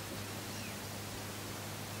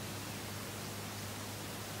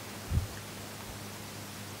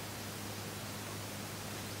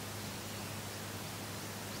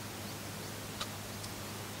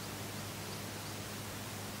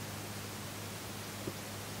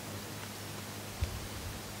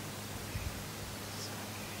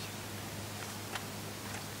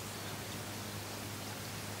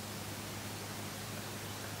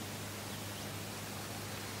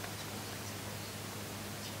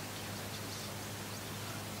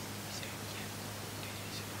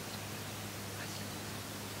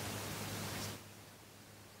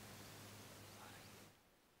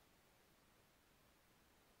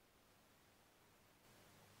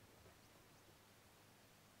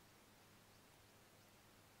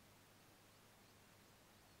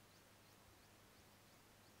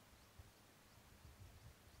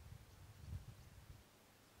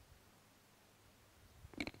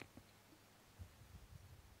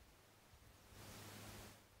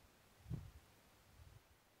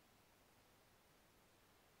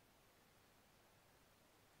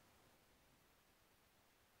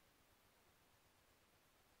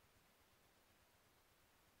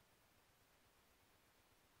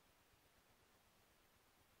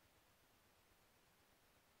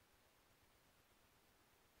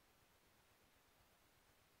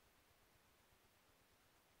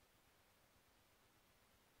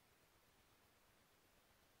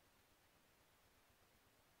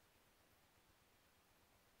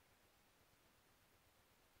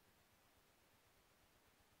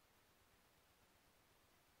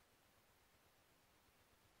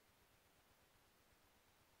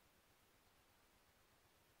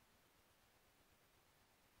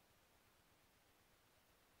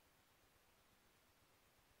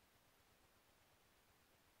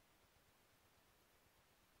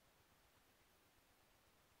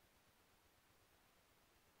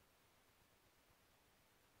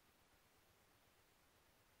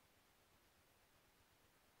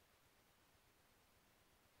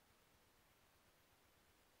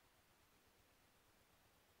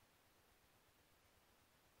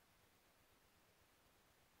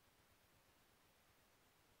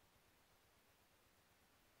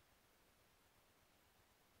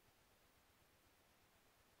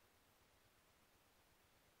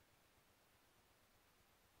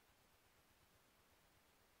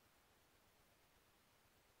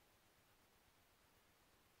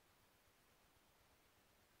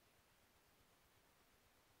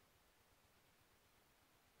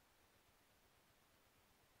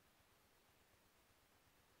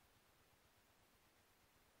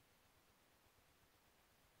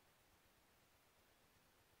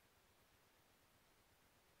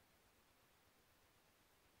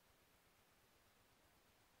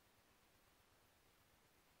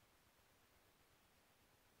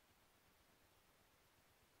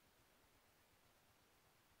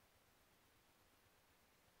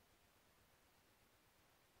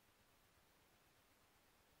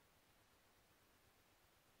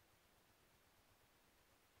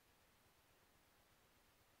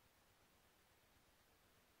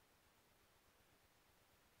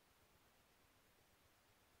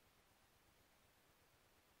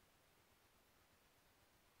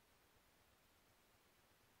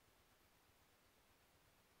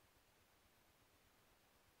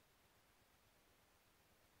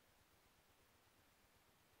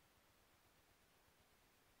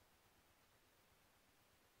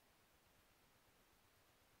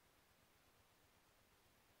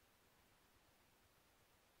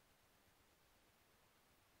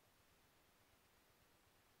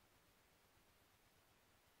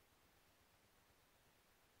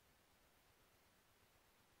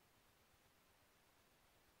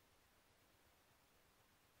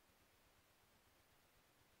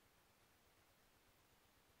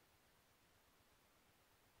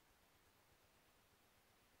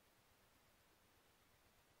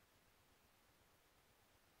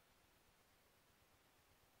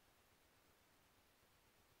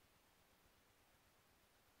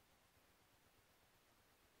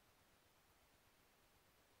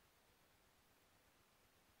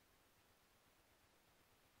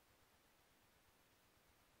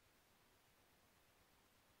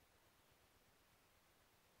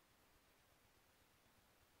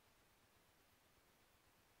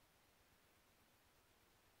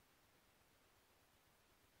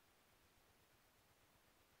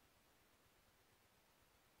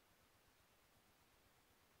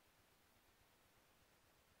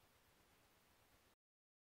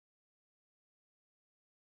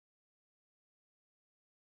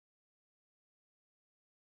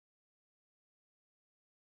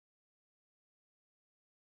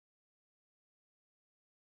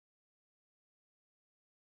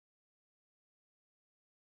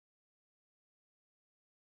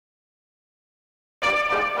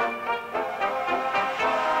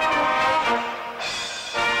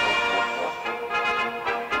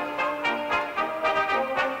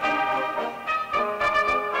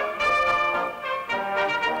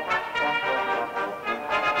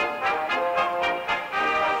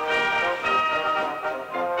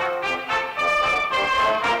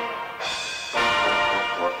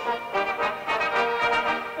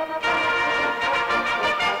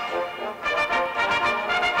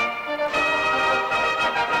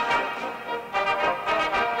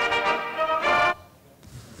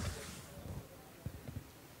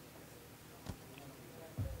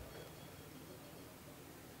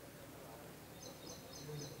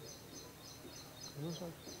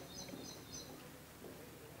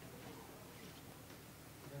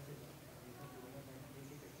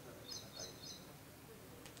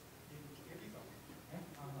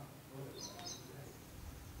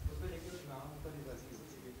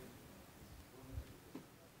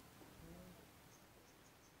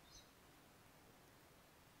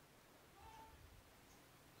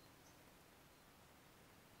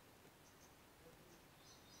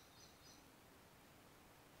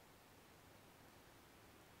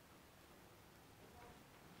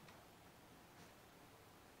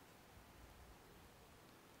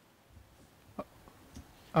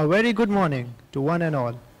 A very good morning to one and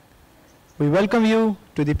all. We welcome you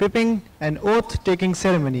to the pipping and oath-taking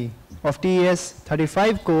ceremony of TES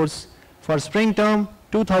 35 course for spring term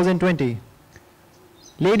 2020.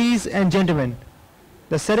 Ladies and gentlemen,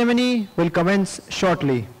 the ceremony will commence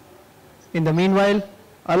shortly. In the meanwhile,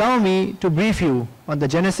 allow me to brief you on the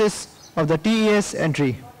genesis of the TES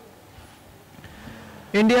entry.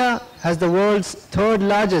 India has the world's third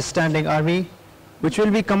largest standing army, which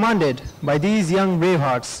will be commanded by these young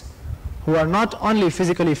bravehearts who are not only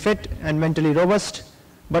physically fit and mentally robust,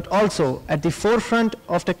 but also at the forefront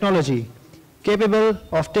of technology, capable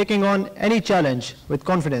of taking on any challenge with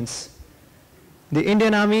confidence. The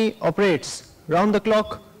Indian Army operates round the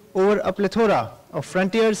clock over a plethora of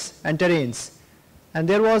frontiers and terrains, and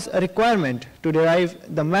there was a requirement to derive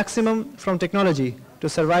the maximum from technology to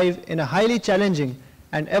survive in a highly challenging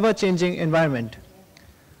and ever-changing environment.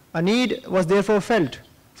 A need was therefore felt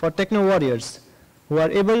for techno-warriors who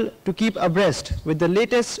are able to keep abreast with the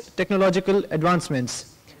latest technological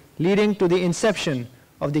advancements, leading to the inception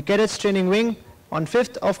of the Cadets Training Wing on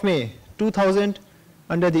 5th of May 2000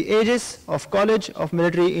 under the aegis of College of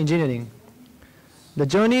Military Engineering. The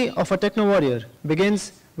journey of a techno-warrior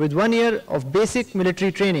begins with 1 year of basic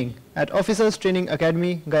military training at Officers Training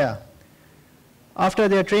Academy, Gaya. After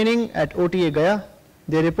their training at OTA Gaya,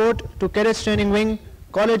 they report to Cadets Training Wing,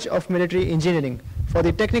 College of Military Engineering for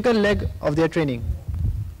the technical leg of their training.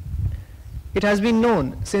 It has been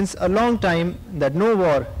known since a long time that no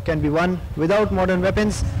war can be won without modern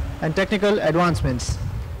weapons and technical advancements.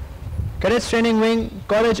 Cadets Training Wing,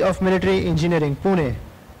 College of Military Engineering, Pune,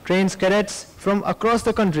 trains cadets from across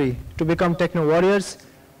the country to become techno-warriors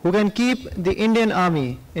who can keep the Indian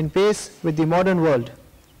Army in pace with the modern world.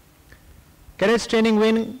 Cadets Training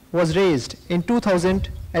Wing was raised in 2000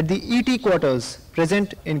 at the ET quarters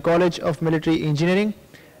present in College of Military Engineering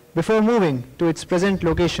before moving to its present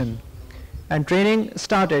location, and training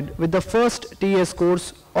started with the first TES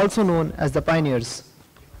course, also known as the Pioneers.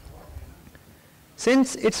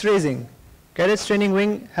 Since its raising, Cadets Training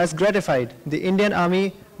Wing has gratified the Indian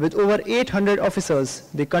Army with over 800 officers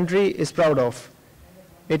the country is proud of.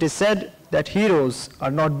 It is said that heroes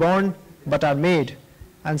are not born but are made,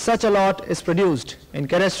 and such a lot is produced in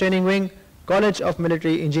Cadets Training Wing, College of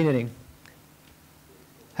Military Engineering.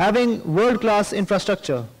 Having world-class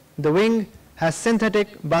infrastructure, the wing has synthetic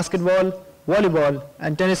basketball, volleyball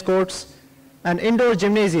and tennis courts, an indoor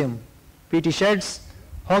gymnasium, PT sheds,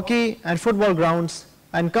 hockey and football grounds,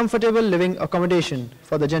 and comfortable living accommodation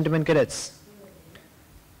for the gentlemen cadets.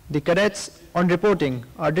 The cadets on reporting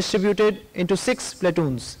are distributed into 6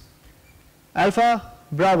 platoons. Alpha,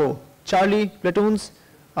 Bravo, Charlie platoons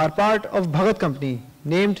are part of Bhagat Company,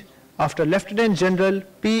 named after Lieutenant General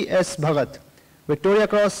P.S. Bhagat, Victoria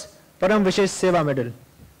Cross, Param Vishesh Seva Medal.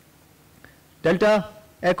 Delta,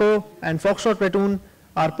 Echo and Foxtrot platoon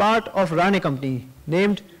are part of Rane Company,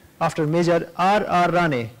 named after Major R.R.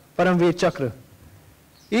 Rane, Paramveer Chakra.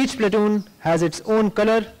 Each platoon has its own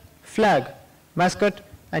color, flag, mascot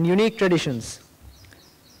and unique traditions.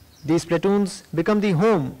 These platoons become the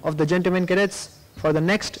home of the gentlemen cadets for the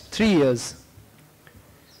next 3 years.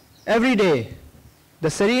 Every day, the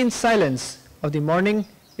serene silence of the morning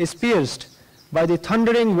is pierced by the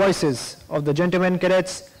thundering voices of the gentlemen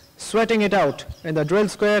cadets sweating it out in the drill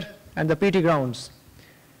square and the PT grounds.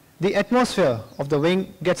 The atmosphere of the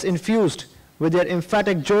wing gets infused with their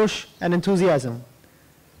emphatic josh and enthusiasm.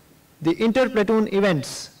 The inter-platoon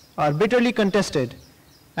events are bitterly contested,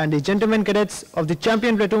 and the gentlemen cadets of the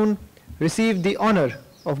champion platoon receive the honor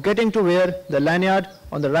of getting to wear the lanyard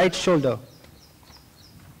on the right shoulder.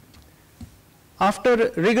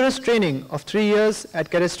 After rigorous training of 3 years at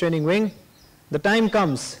Cadets Training Wing, the time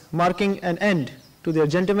comes marking an end to their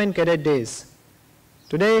gentlemen cadet days.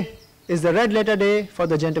 Today is the red letter day for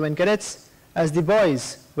the gentlemen cadets, as the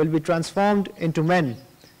boys will be transformed into men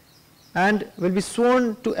and will be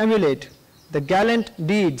sworn to emulate the gallant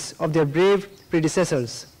deeds of their brave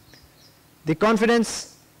predecessors. The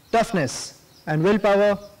confidence, toughness and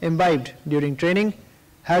willpower imbibed during training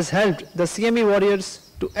has helped the CME warriors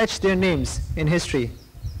to etch their names in history.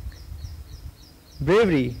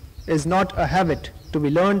 Bravery is not a habit to be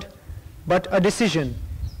learned, but a decision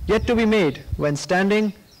yet to be made when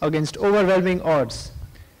standing against overwhelming odds.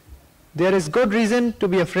 There is good reason to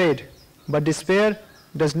be afraid, but despair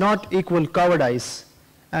does not equal cowardice,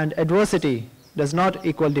 and adversity does not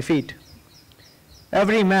equal defeat.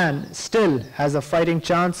 Every man still has a fighting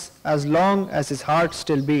chance as long as his heart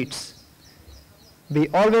still beats. Be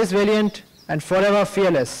always valiant and forever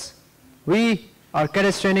fearless. We are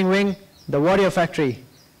Cadets Training Wing, the Warrior Factory.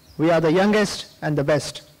 We are the youngest and the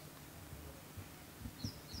best.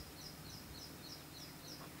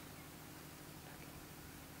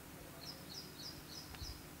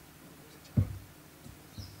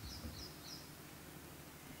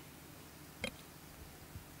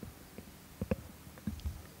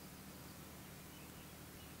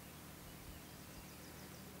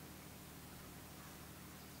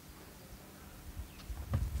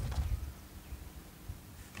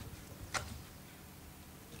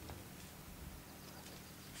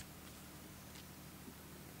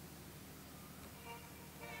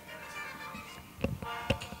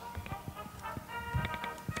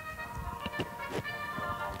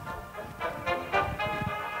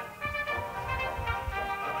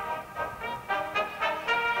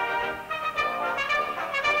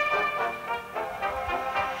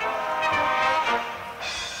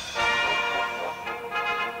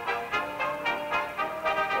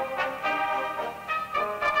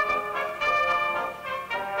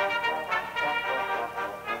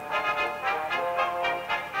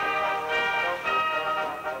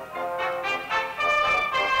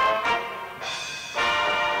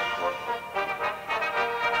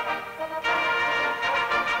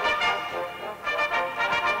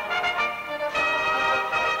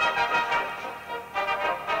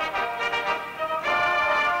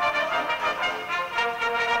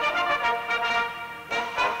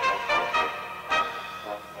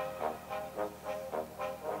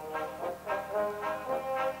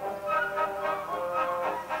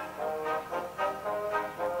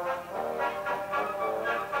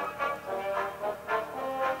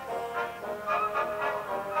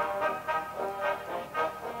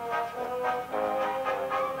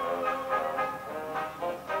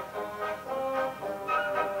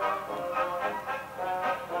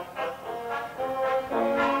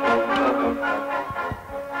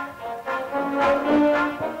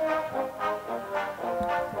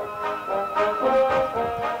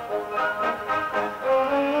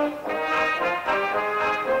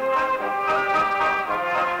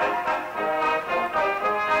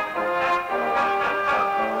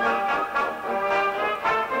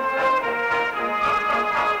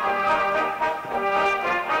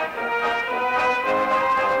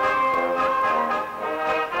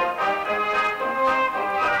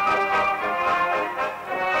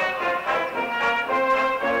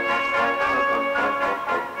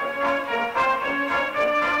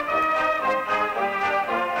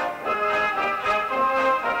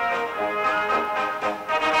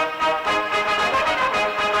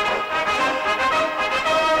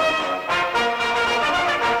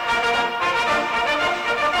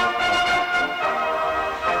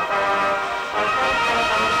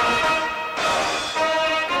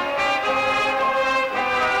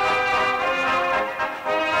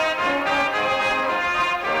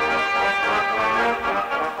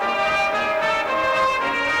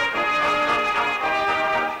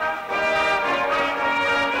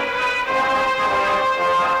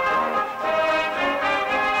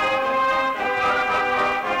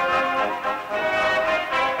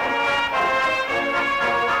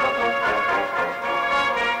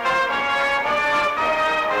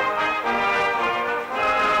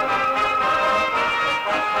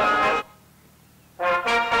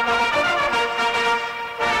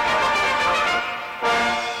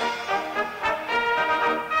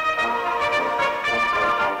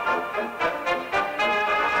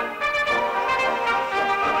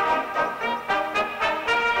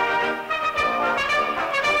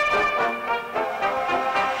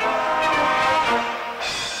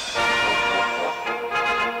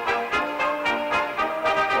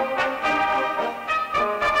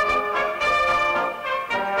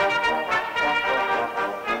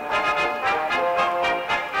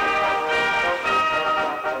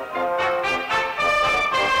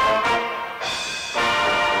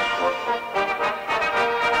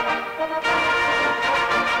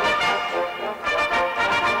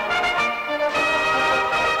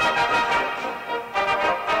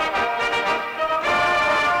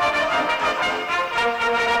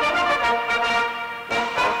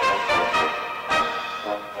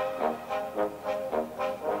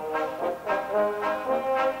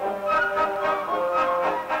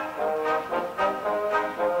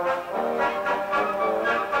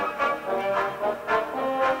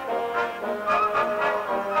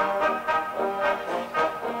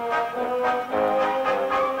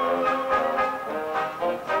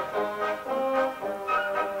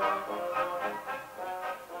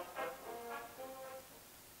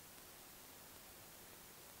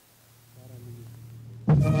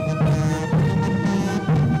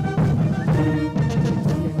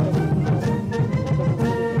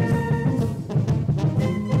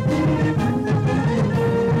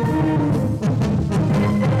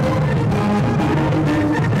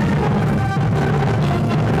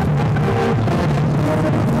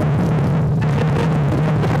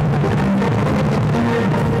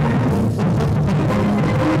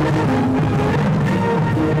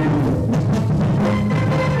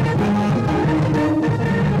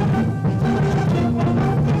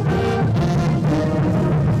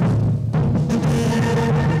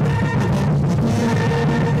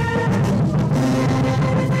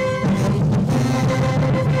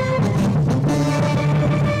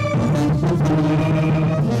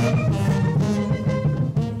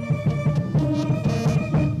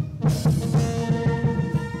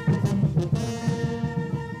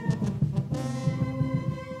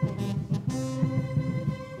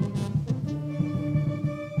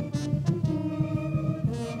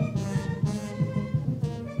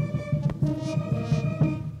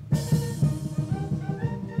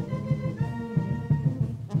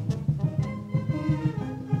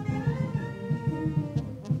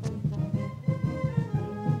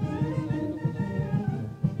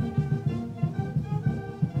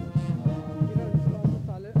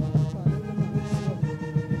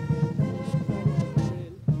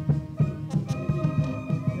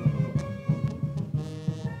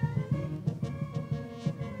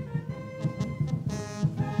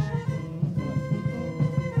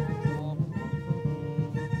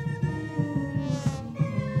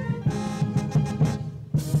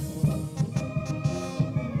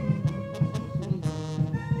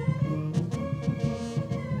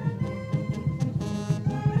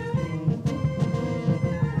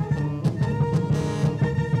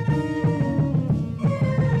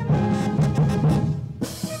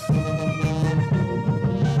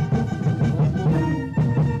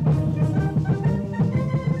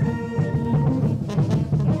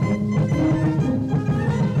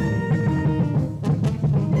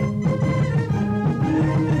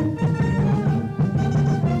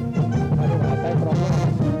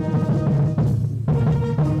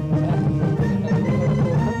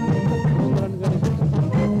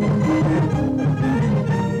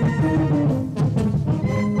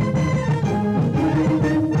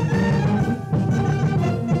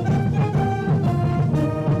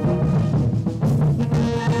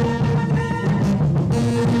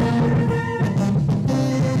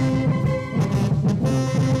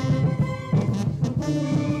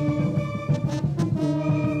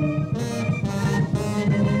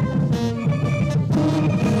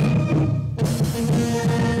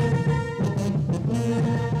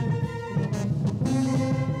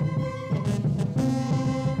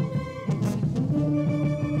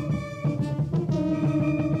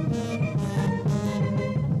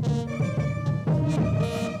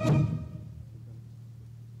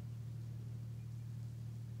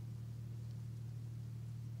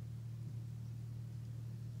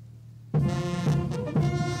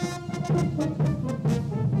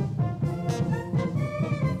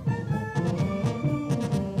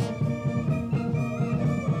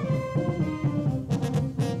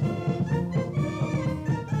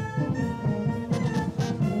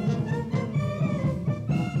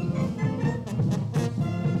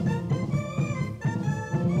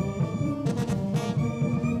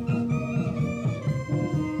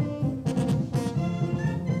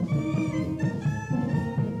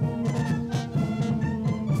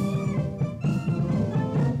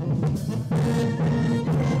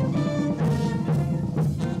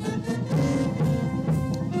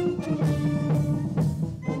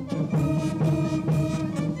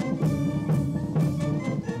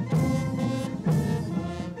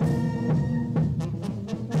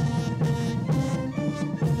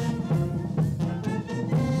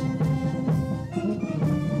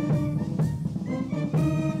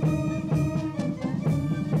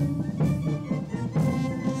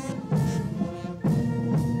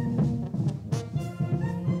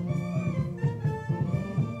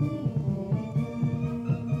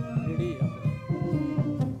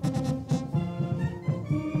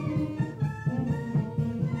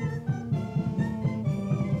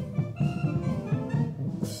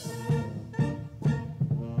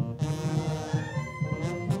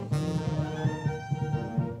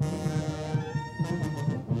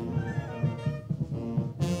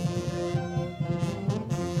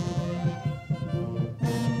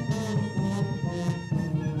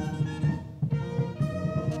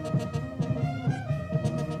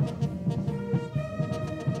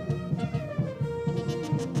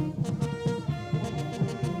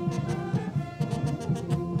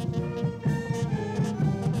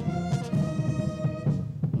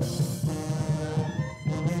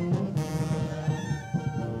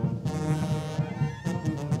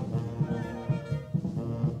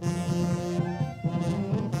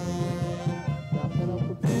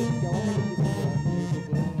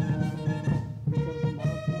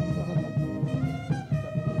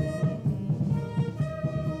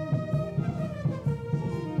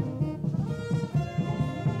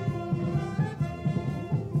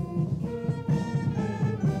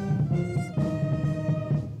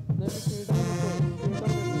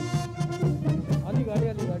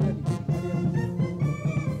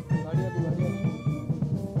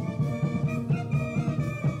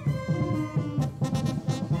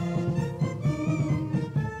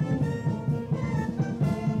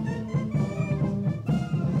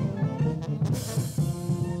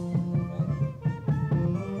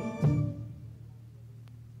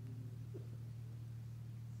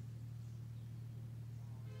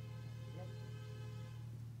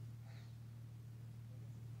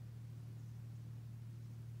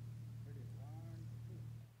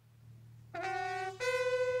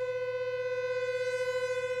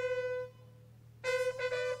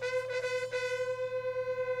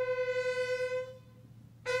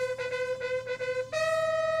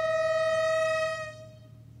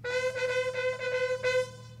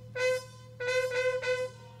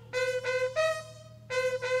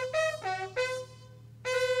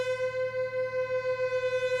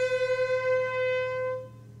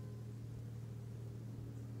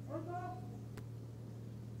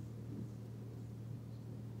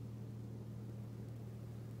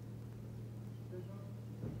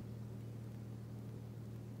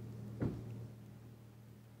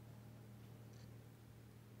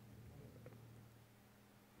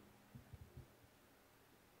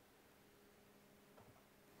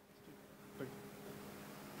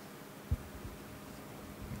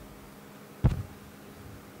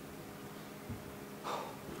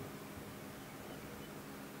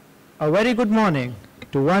 A very good morning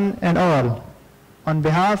to one and all. On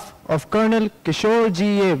behalf of Colonel Kishore G.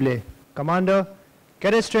 Yevle, Commander,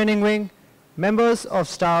 Cadets Training Wing, members of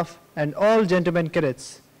staff and all gentlemen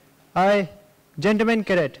cadets, I, Gentleman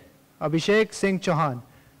Cadet Abhishek Singh Chauhan,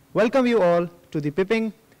 welcome you all to the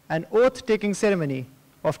pipping and oath-taking ceremony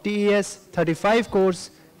of TES 35 course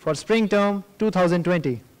for spring term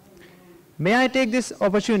 2020. May I take this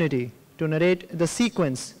opportunity to narrate the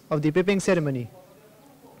sequence of the pipping ceremony.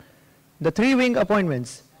 The 3 wing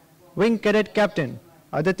appointments: Wing Cadet Captain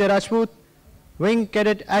Aditya Rajput, Wing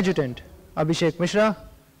Cadet Adjutant Abhishek Mishra,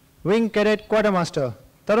 Wing Cadet Quartermaster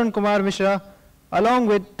Tarun Kumar Mishra, along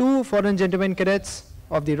with 2 foreign gentlemen cadets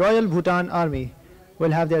of the Royal Bhutan Army,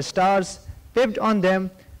 will have their stars pipped on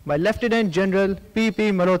them by Lieutenant General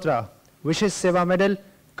P.P. Malhotra, Vishesh Seva Medal,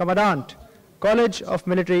 Commandant, College of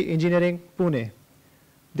Military Engineering, Pune.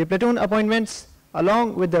 The platoon appointments,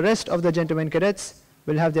 along with the rest of the gentlemen cadets,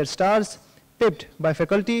 will have their stars pipped by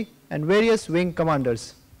faculty and various wing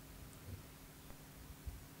commanders.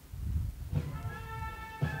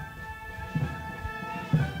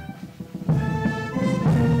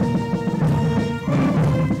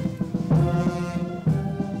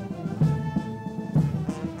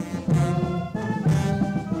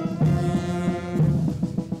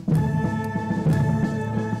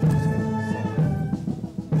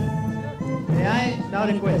 May I now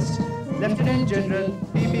request Lieutenant General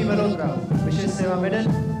P.P. Malhotra, Vishesh Seva Medal,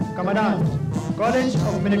 Commandant, College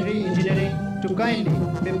of Military Engineering, to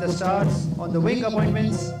kindly pip the stars on the wing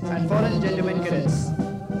appointments and foreign gentlemen cadets.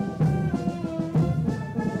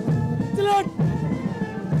 Salute!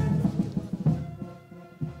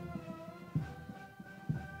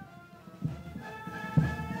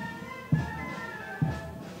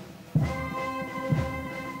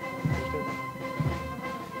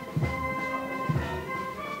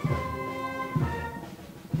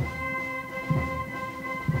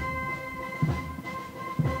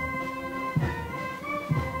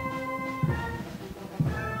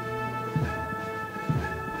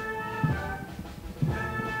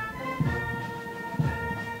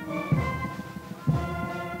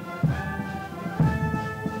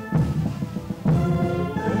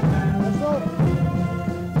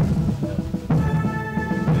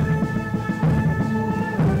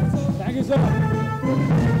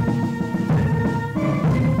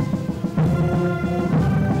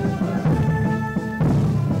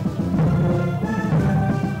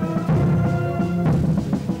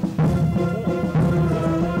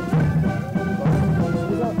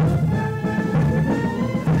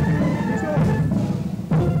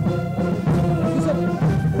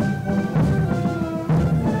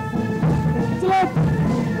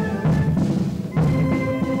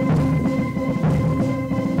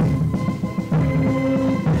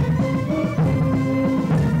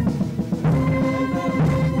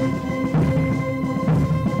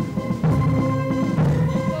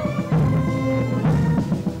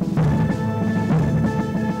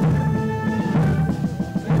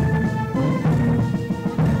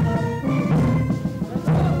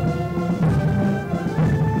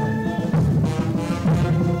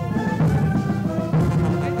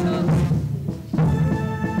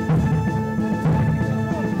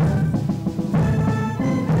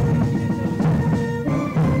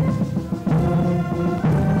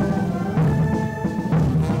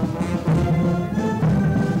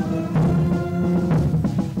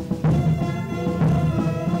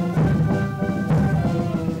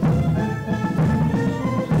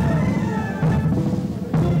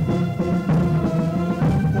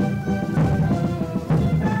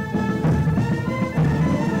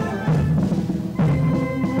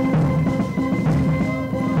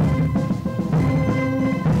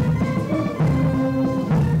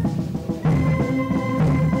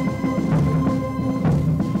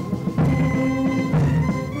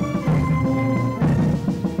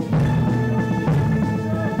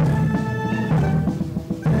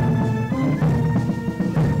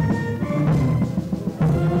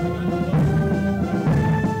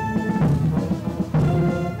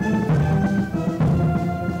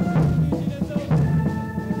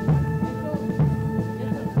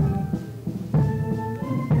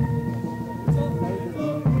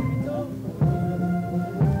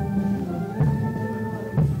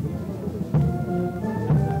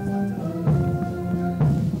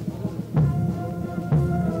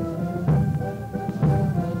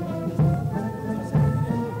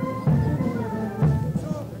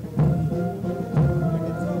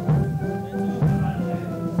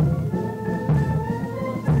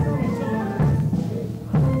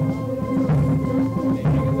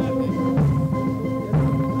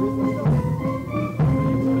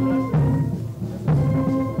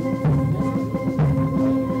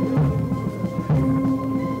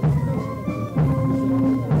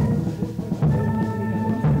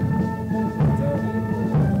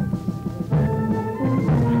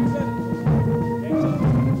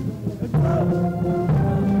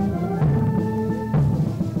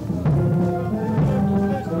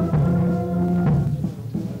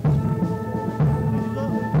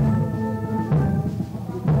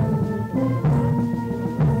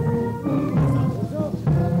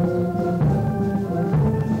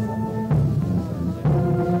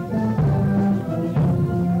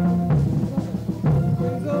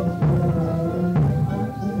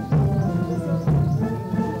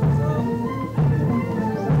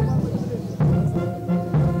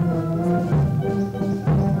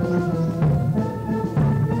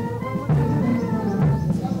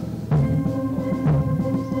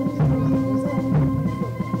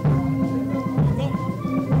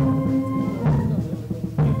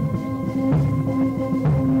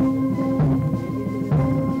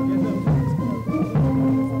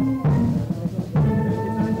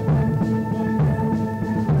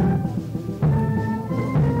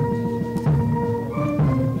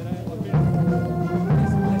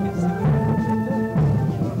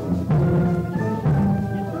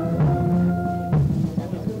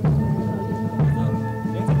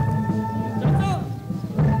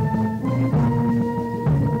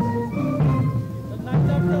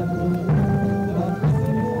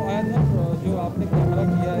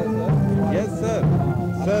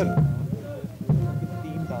 Sir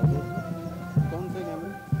तीन कागज कौन से कैमरे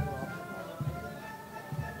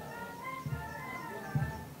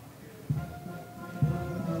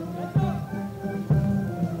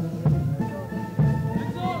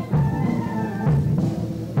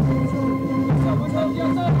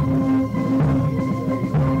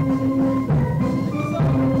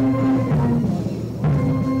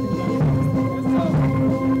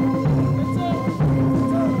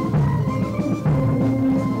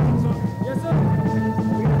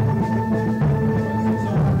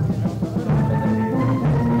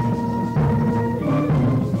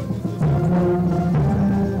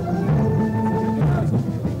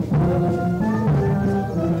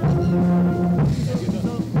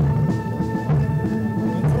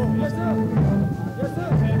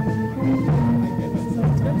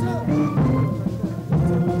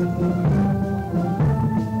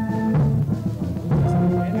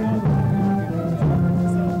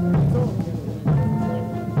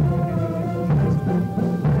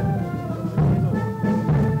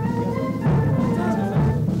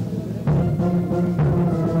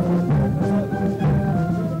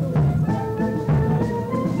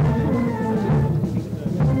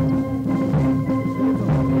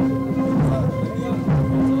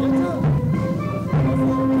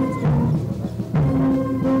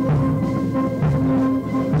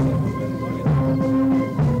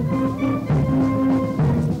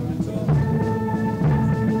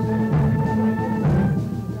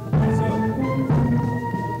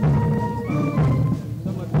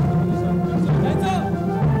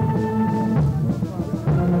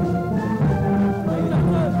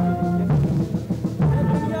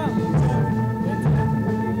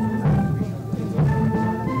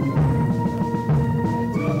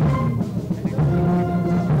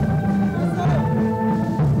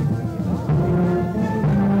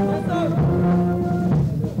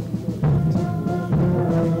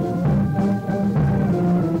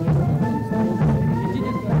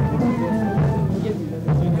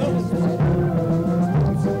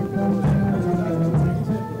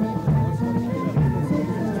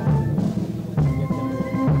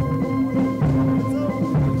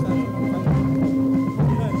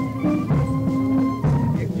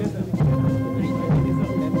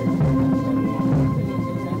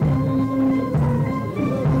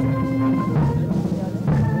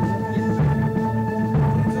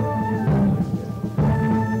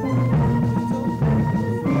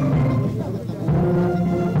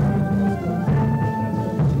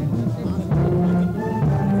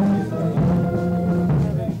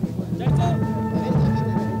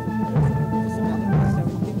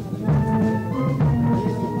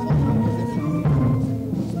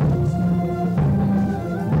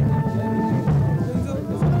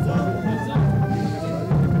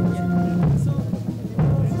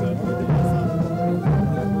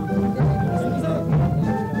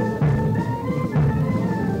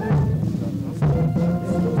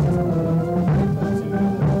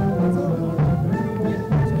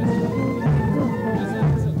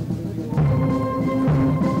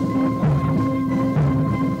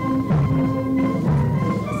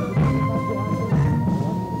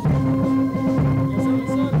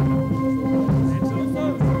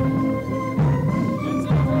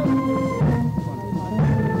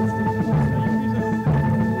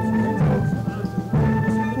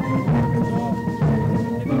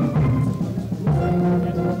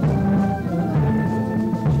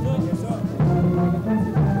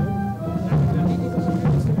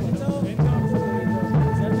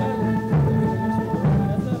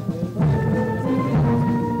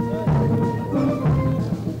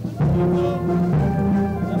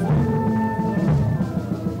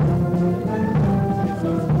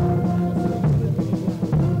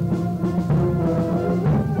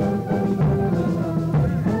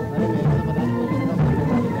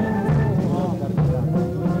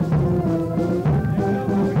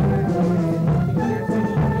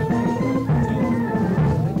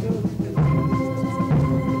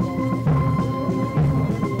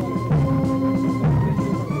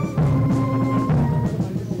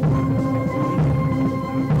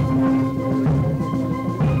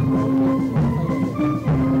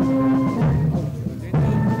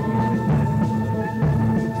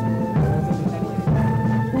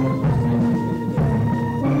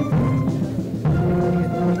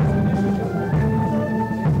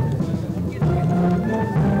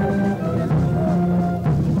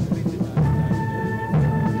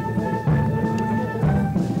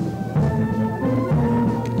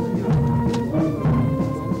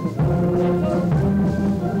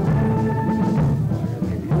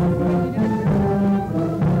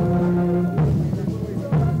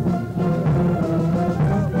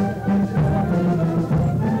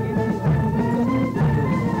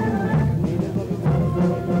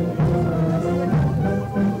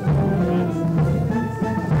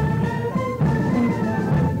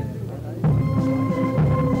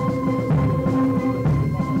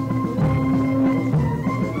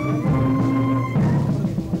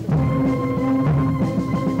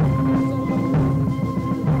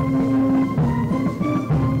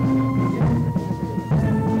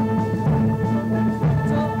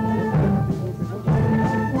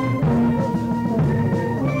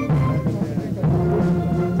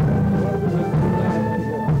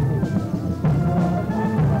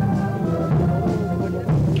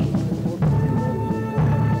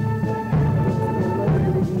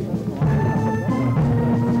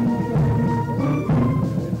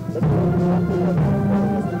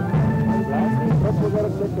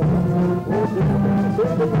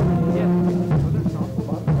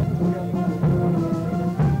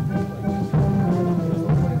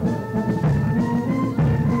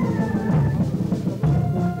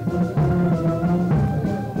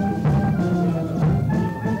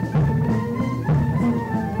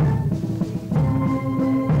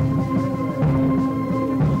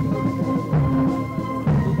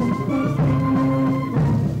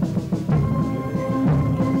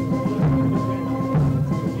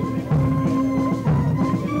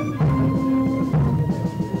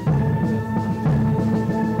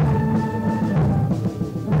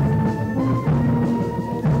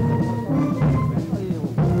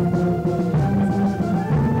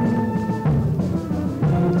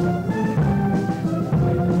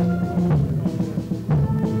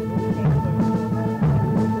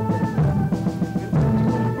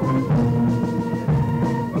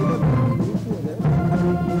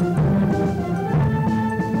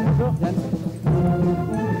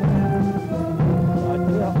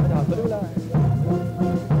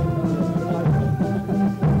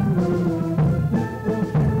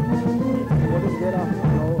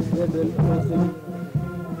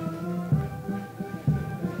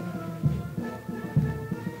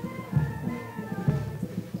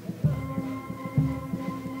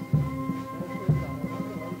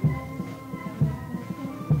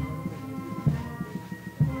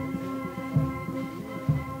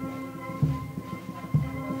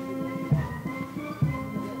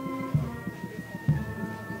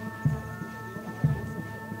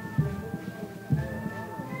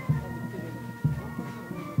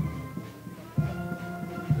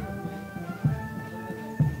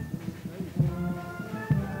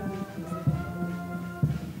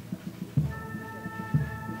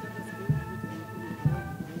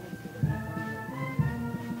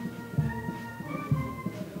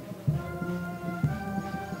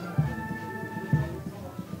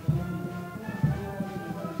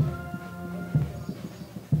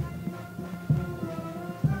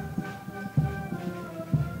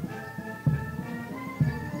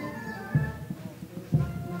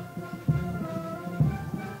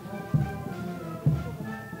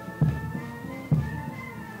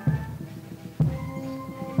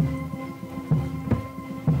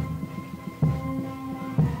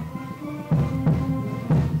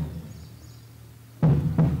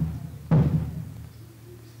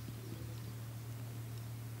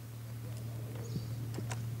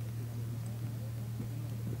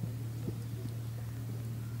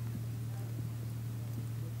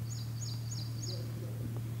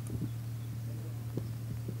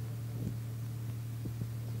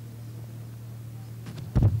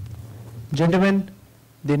Gentlemen,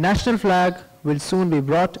 the national flag will soon be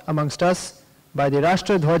brought amongst us by the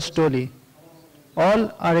Rashtra Dhwaj Toli.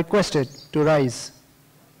 All are requested to rise.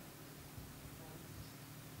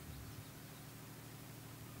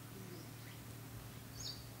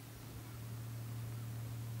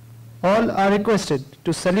 All are requested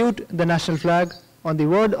to salute the national flag on the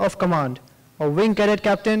word of command of Wing Cadet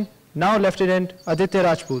Captain, now Lieutenant Aditya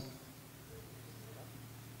Rajput.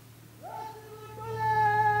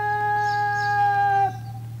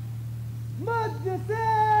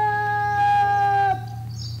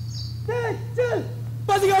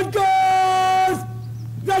 Passing out course!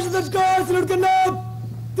 National course, salute करना!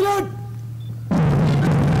 Salute!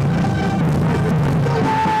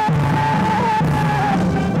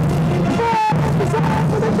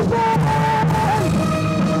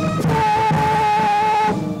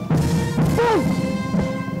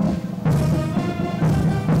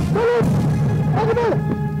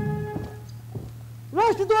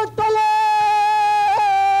 राष्ट्रध्वज तले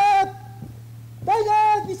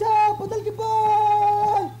tiger दिशा बदल के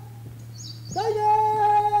बोल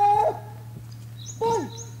tiger बोल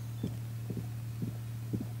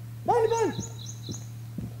बल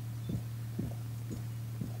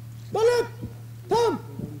तले थम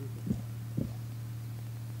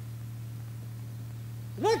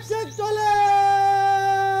रक्षक तले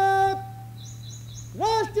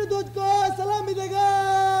राष्ट्रध्वज को सलामी देगा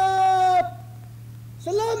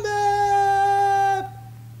सलाम में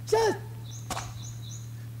चेस्ट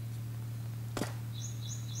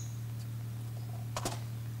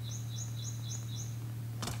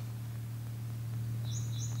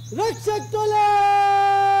रक्षक टोले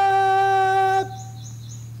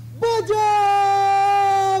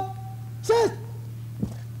बजाओ chest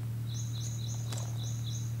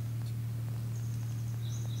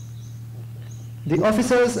The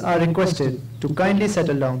officers are requested to kindly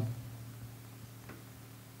settle down.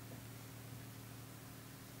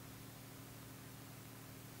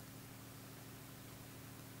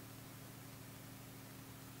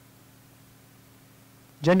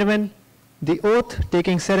 Gentlemen, the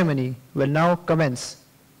oath-taking ceremony will now commence.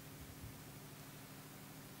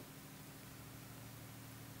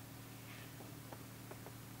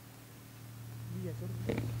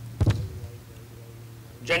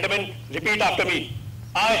 Gentlemen, repeat after me.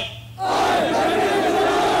 I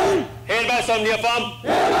hereby solemnly affirm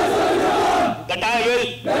that I will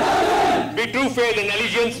be true faith and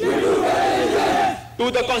allegiance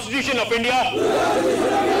to the Constitution of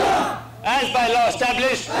India as by law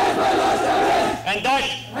established, and that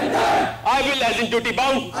I will, as in duty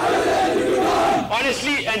bound,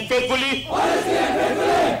 honestly and faithfully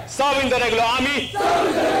serve in the regular army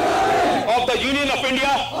of the Union of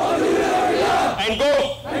India and go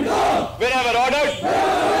wherever ordered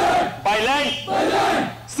by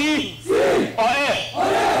land, sea or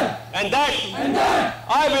air, and that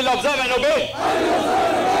I will observe and obey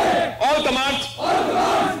all commands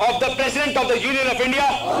of the President of the Union of India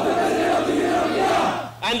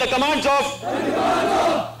and the commands of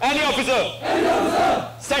any officer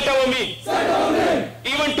set over me,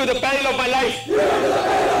 even to the peril of my life.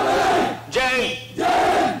 Jai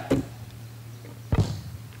Hind.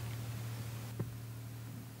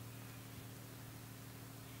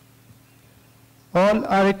 All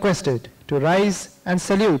are requested to rise and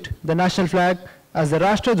salute the national flag as the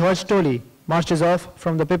Rashtra Dhwaj Toli marches off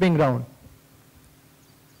from the pipping ground.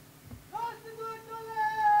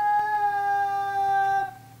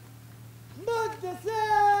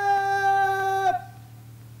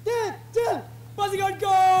 Passing out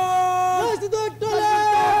goal!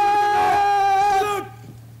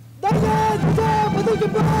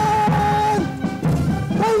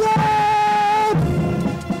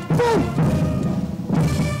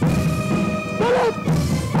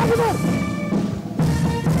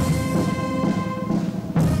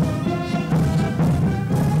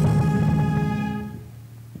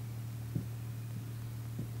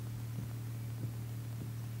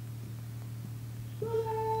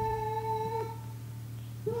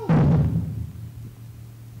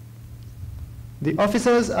 The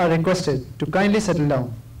officers are requested to kindly settle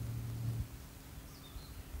down.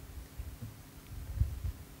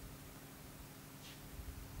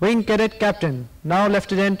 Wing Cadet Captain, now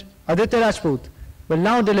Lieutenant Aditya Rajput, will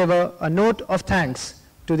now deliver a note of thanks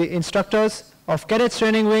to the instructors of Cadets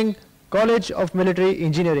Training Wing, College of Military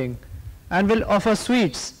Engineering, and will offer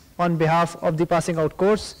sweets on behalf of the passing out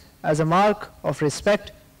course as a mark of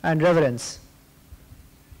respect and reverence.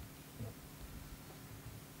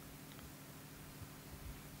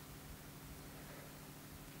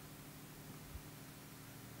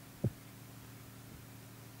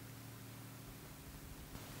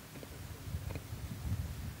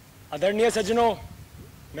 आदरणीय सज्जनों,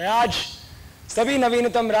 मैं आज सभी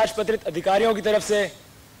नवीनतम राजपत्रित अधिकारियों की तरफ से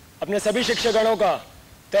अपने सभी शिक्षकगणों का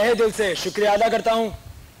तहे दिल से शुक्रिया अदा करता हूं,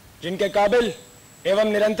 जिनके काबिल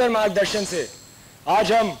एवं निरंतर मार्गदर्शन से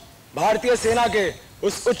आज हम भारतीय सेना के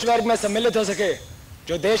उस उच्च वर्ग में सम्मिलित हो सके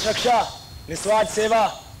जो देश रक्षा, निस्वार्थ सेवा,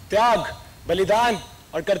 त्याग, बलिदान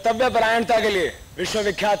और कर्तव्य परायणता के लिए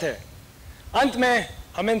विश्वविख्यात है। अंत में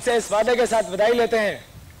हम इनसे इस वादे के साथ बधाई लेते हैं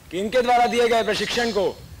कि इनके द्वारा दिए गए प्रशिक्षण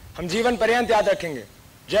को हम जीवन पर्यंत याद रखेंगे।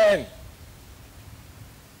 जय Hind.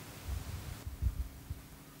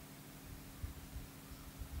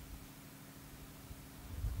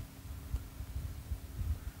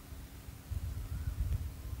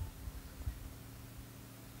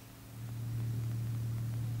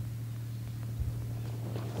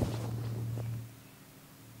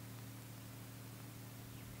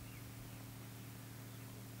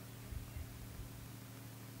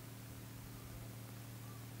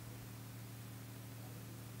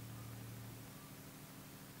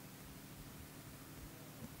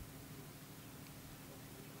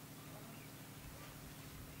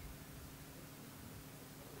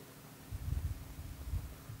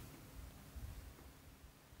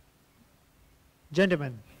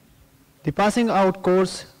 Gentlemen, the passing out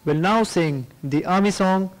course will now sing the army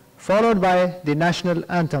song followed by the national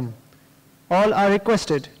anthem. All are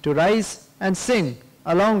requested to rise and sing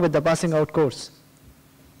along with the passing out course.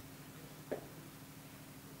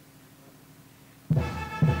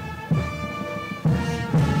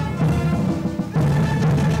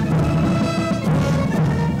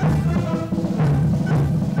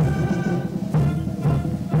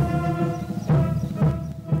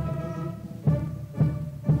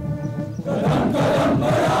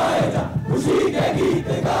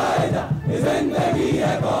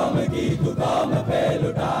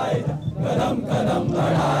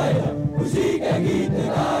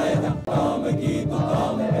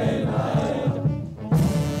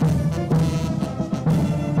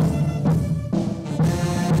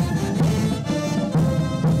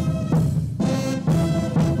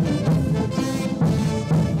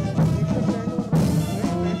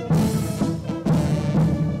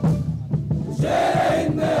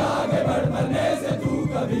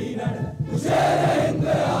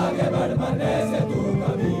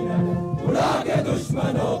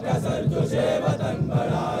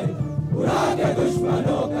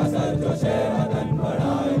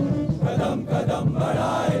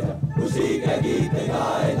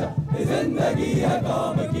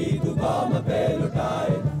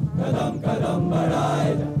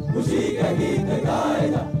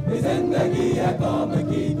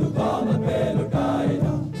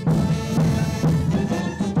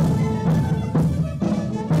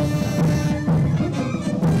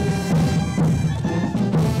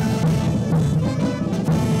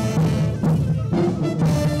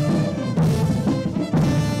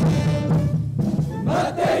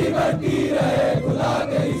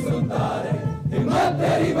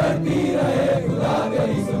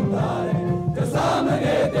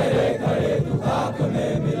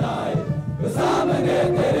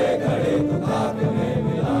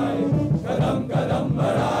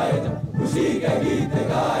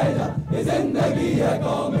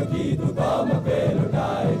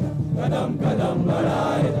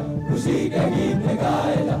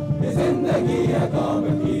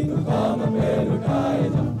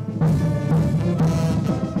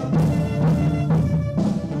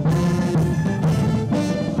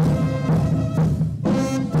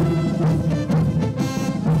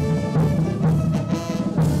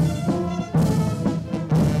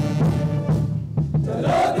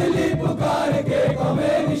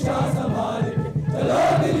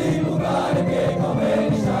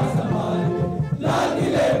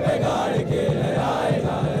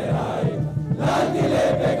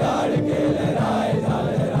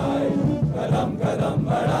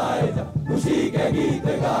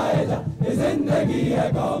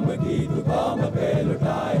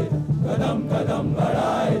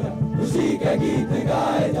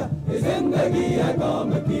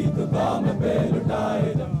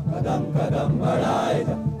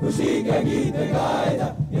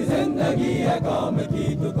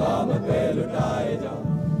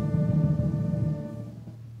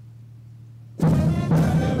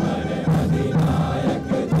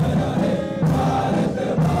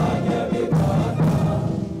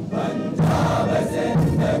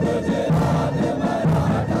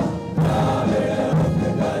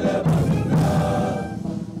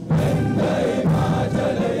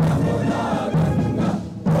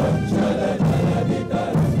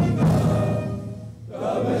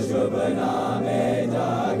 शुभ नामे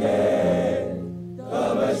जागे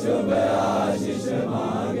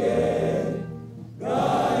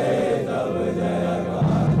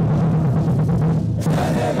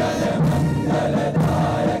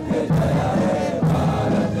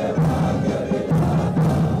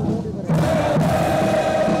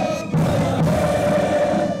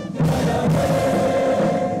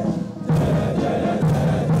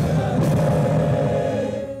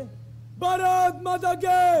भारत माता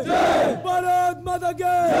के जय, भारत माता के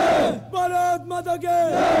जय, भारत माता के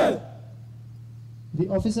जय. The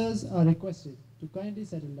officers are requested to kindly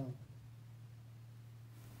settle down.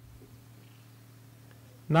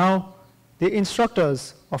 Now, the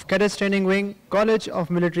instructors of Cadets Training Wing, College of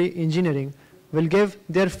Military Engineering will give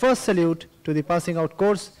their first salute to the passing out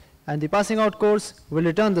course, and the passing out course will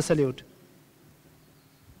return the salute.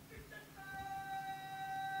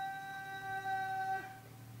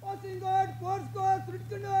 Passing out course course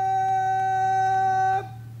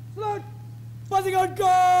salute. Passing out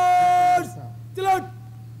course salute.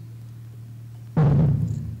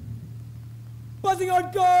 Passing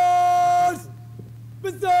out course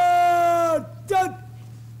Mr. Chut.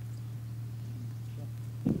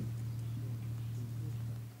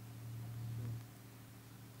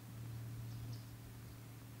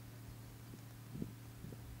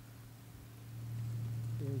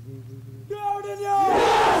 Proud in you!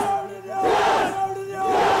 Proud in you! Proud in you!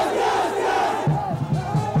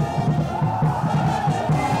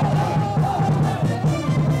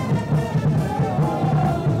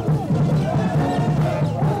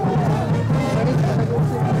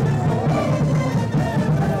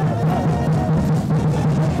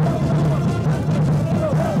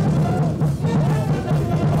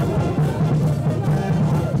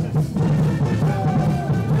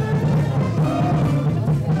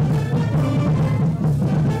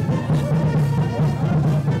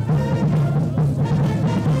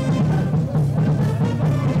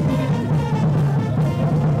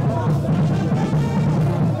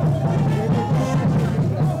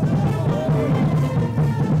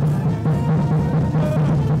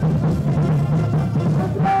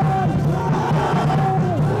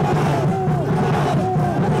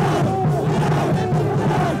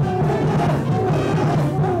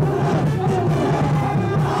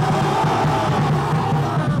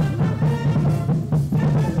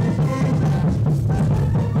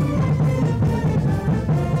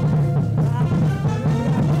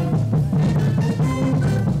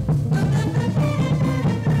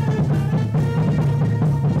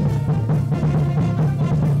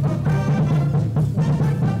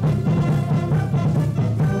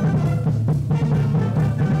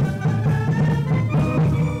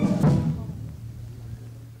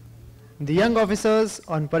 The young officers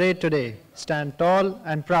on parade today stand tall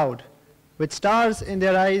and proud, with stars in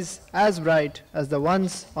their eyes as bright as the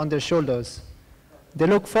ones on their shoulders. They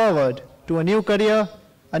look forward to a new career,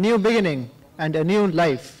 a new beginning, and a new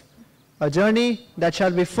life, a journey that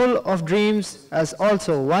shall be full of dreams, as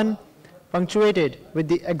also one punctuated with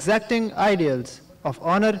the exacting ideals of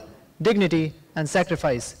honor, dignity, and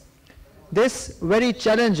sacrifice. This very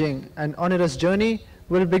challenging and onerous journey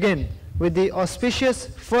will begin with the auspicious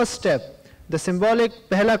first step, the symbolic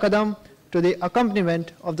pehla kadam, to the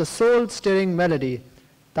accompaniment of the soul-stirring melody.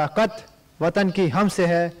 Taqat watan ki humse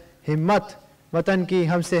hai, himmat watan ki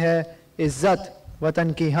humse hai, izzat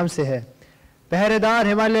watan ki humse hai. पहरेदार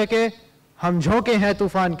हिमालय के हम झोंके हैं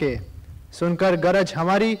तूफान के, सुनकर गरज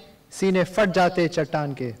हमारी सीने फट जाते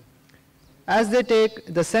चट्टान के. As they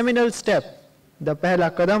take the seminal step, the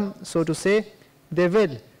pehla kadam, so to say, they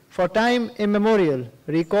will, for time immemorial,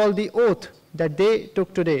 recall the oath that they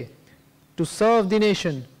took today, to serve the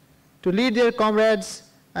nation, to lead their comrades,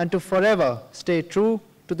 and to forever stay true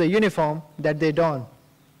to the uniform that they don.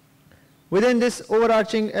 Within this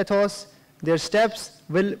overarching ethos, their steps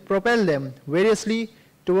will propel them variously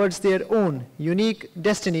towards their own unique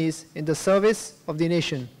destinies in the service of the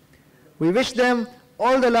nation. We wish them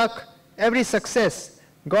all the luck, every success,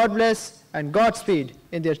 God bless and Godspeed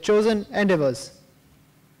in their chosen endeavors.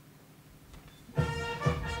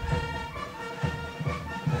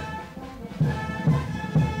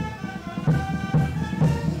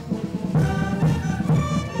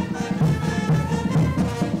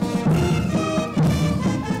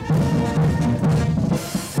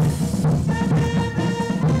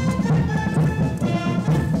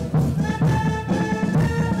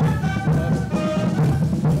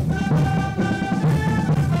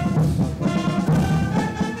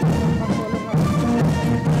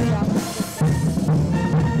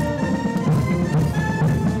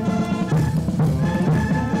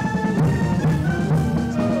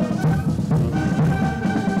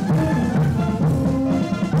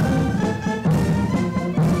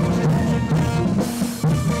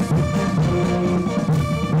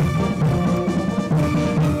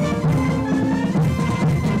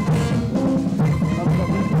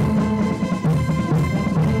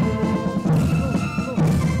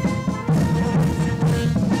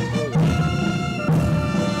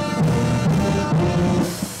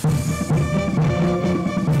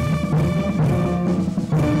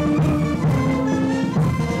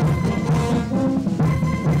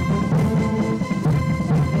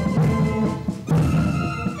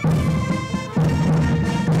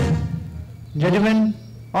 Gentlemen,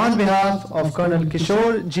 on behalf of Colonel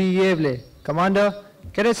Kishore G. Yevle, Commander,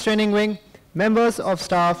 Cadets Training Wing, members of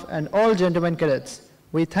staff and all gentlemen cadets,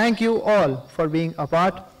 we thank you all for being a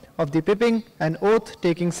part of the pipping and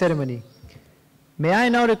oath-taking ceremony. May I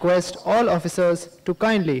now request all officers to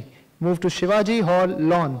kindly move to Shivaji Hall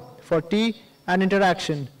lawn for tea and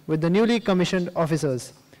interaction with the newly commissioned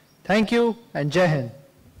officers. Thank you and Jai Hind.